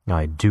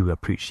 I do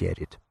appreciate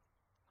it.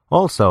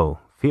 Also,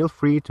 feel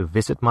free to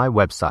visit my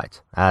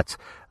website at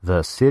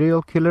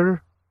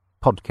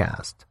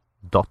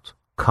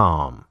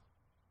theserialkillerpodcast.com.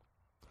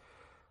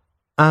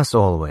 As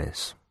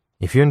always,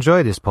 if you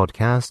enjoy this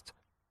podcast,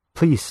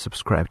 please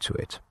subscribe to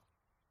it.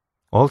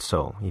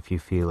 Also, if you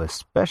feel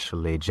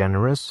especially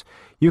generous,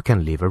 you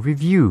can leave a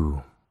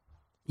review,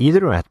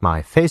 either at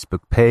my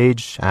Facebook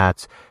page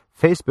at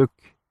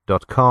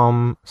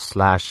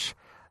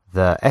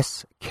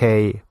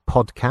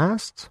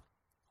facebook.com/theskpodcast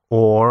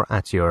or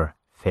at your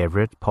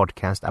favorite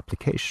podcast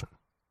application.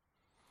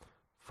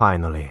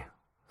 Finally,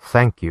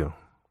 thank you,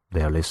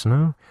 dear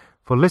listener,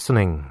 for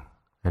listening,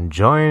 and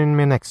join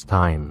me next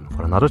time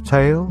for another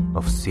tale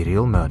of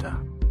serial murder.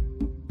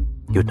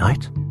 Good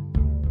night,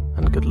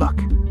 and good luck.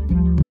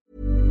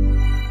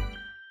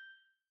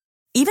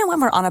 Even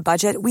when we're on a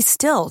budget, we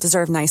still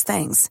deserve nice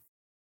things.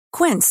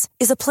 Quince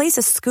is a place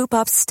to scoop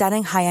up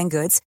stunning high-end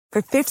goods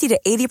for 50 to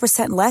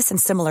 80% less than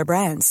similar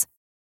brands.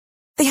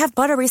 They have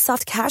buttery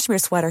soft cashmere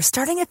sweaters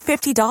starting at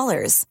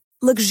 $50,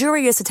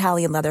 luxurious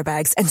Italian leather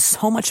bags, and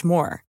so much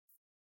more.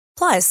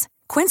 Plus,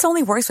 Quince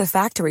only works with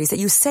factories that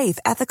use safe,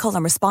 ethical,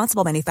 and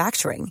responsible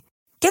manufacturing.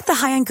 Get the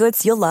high-end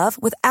goods you'll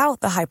love without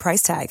the high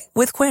price tag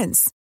with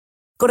Quince.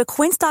 Go to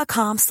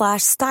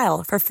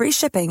quince.com/style for free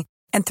shipping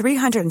and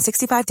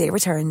 365-day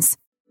returns.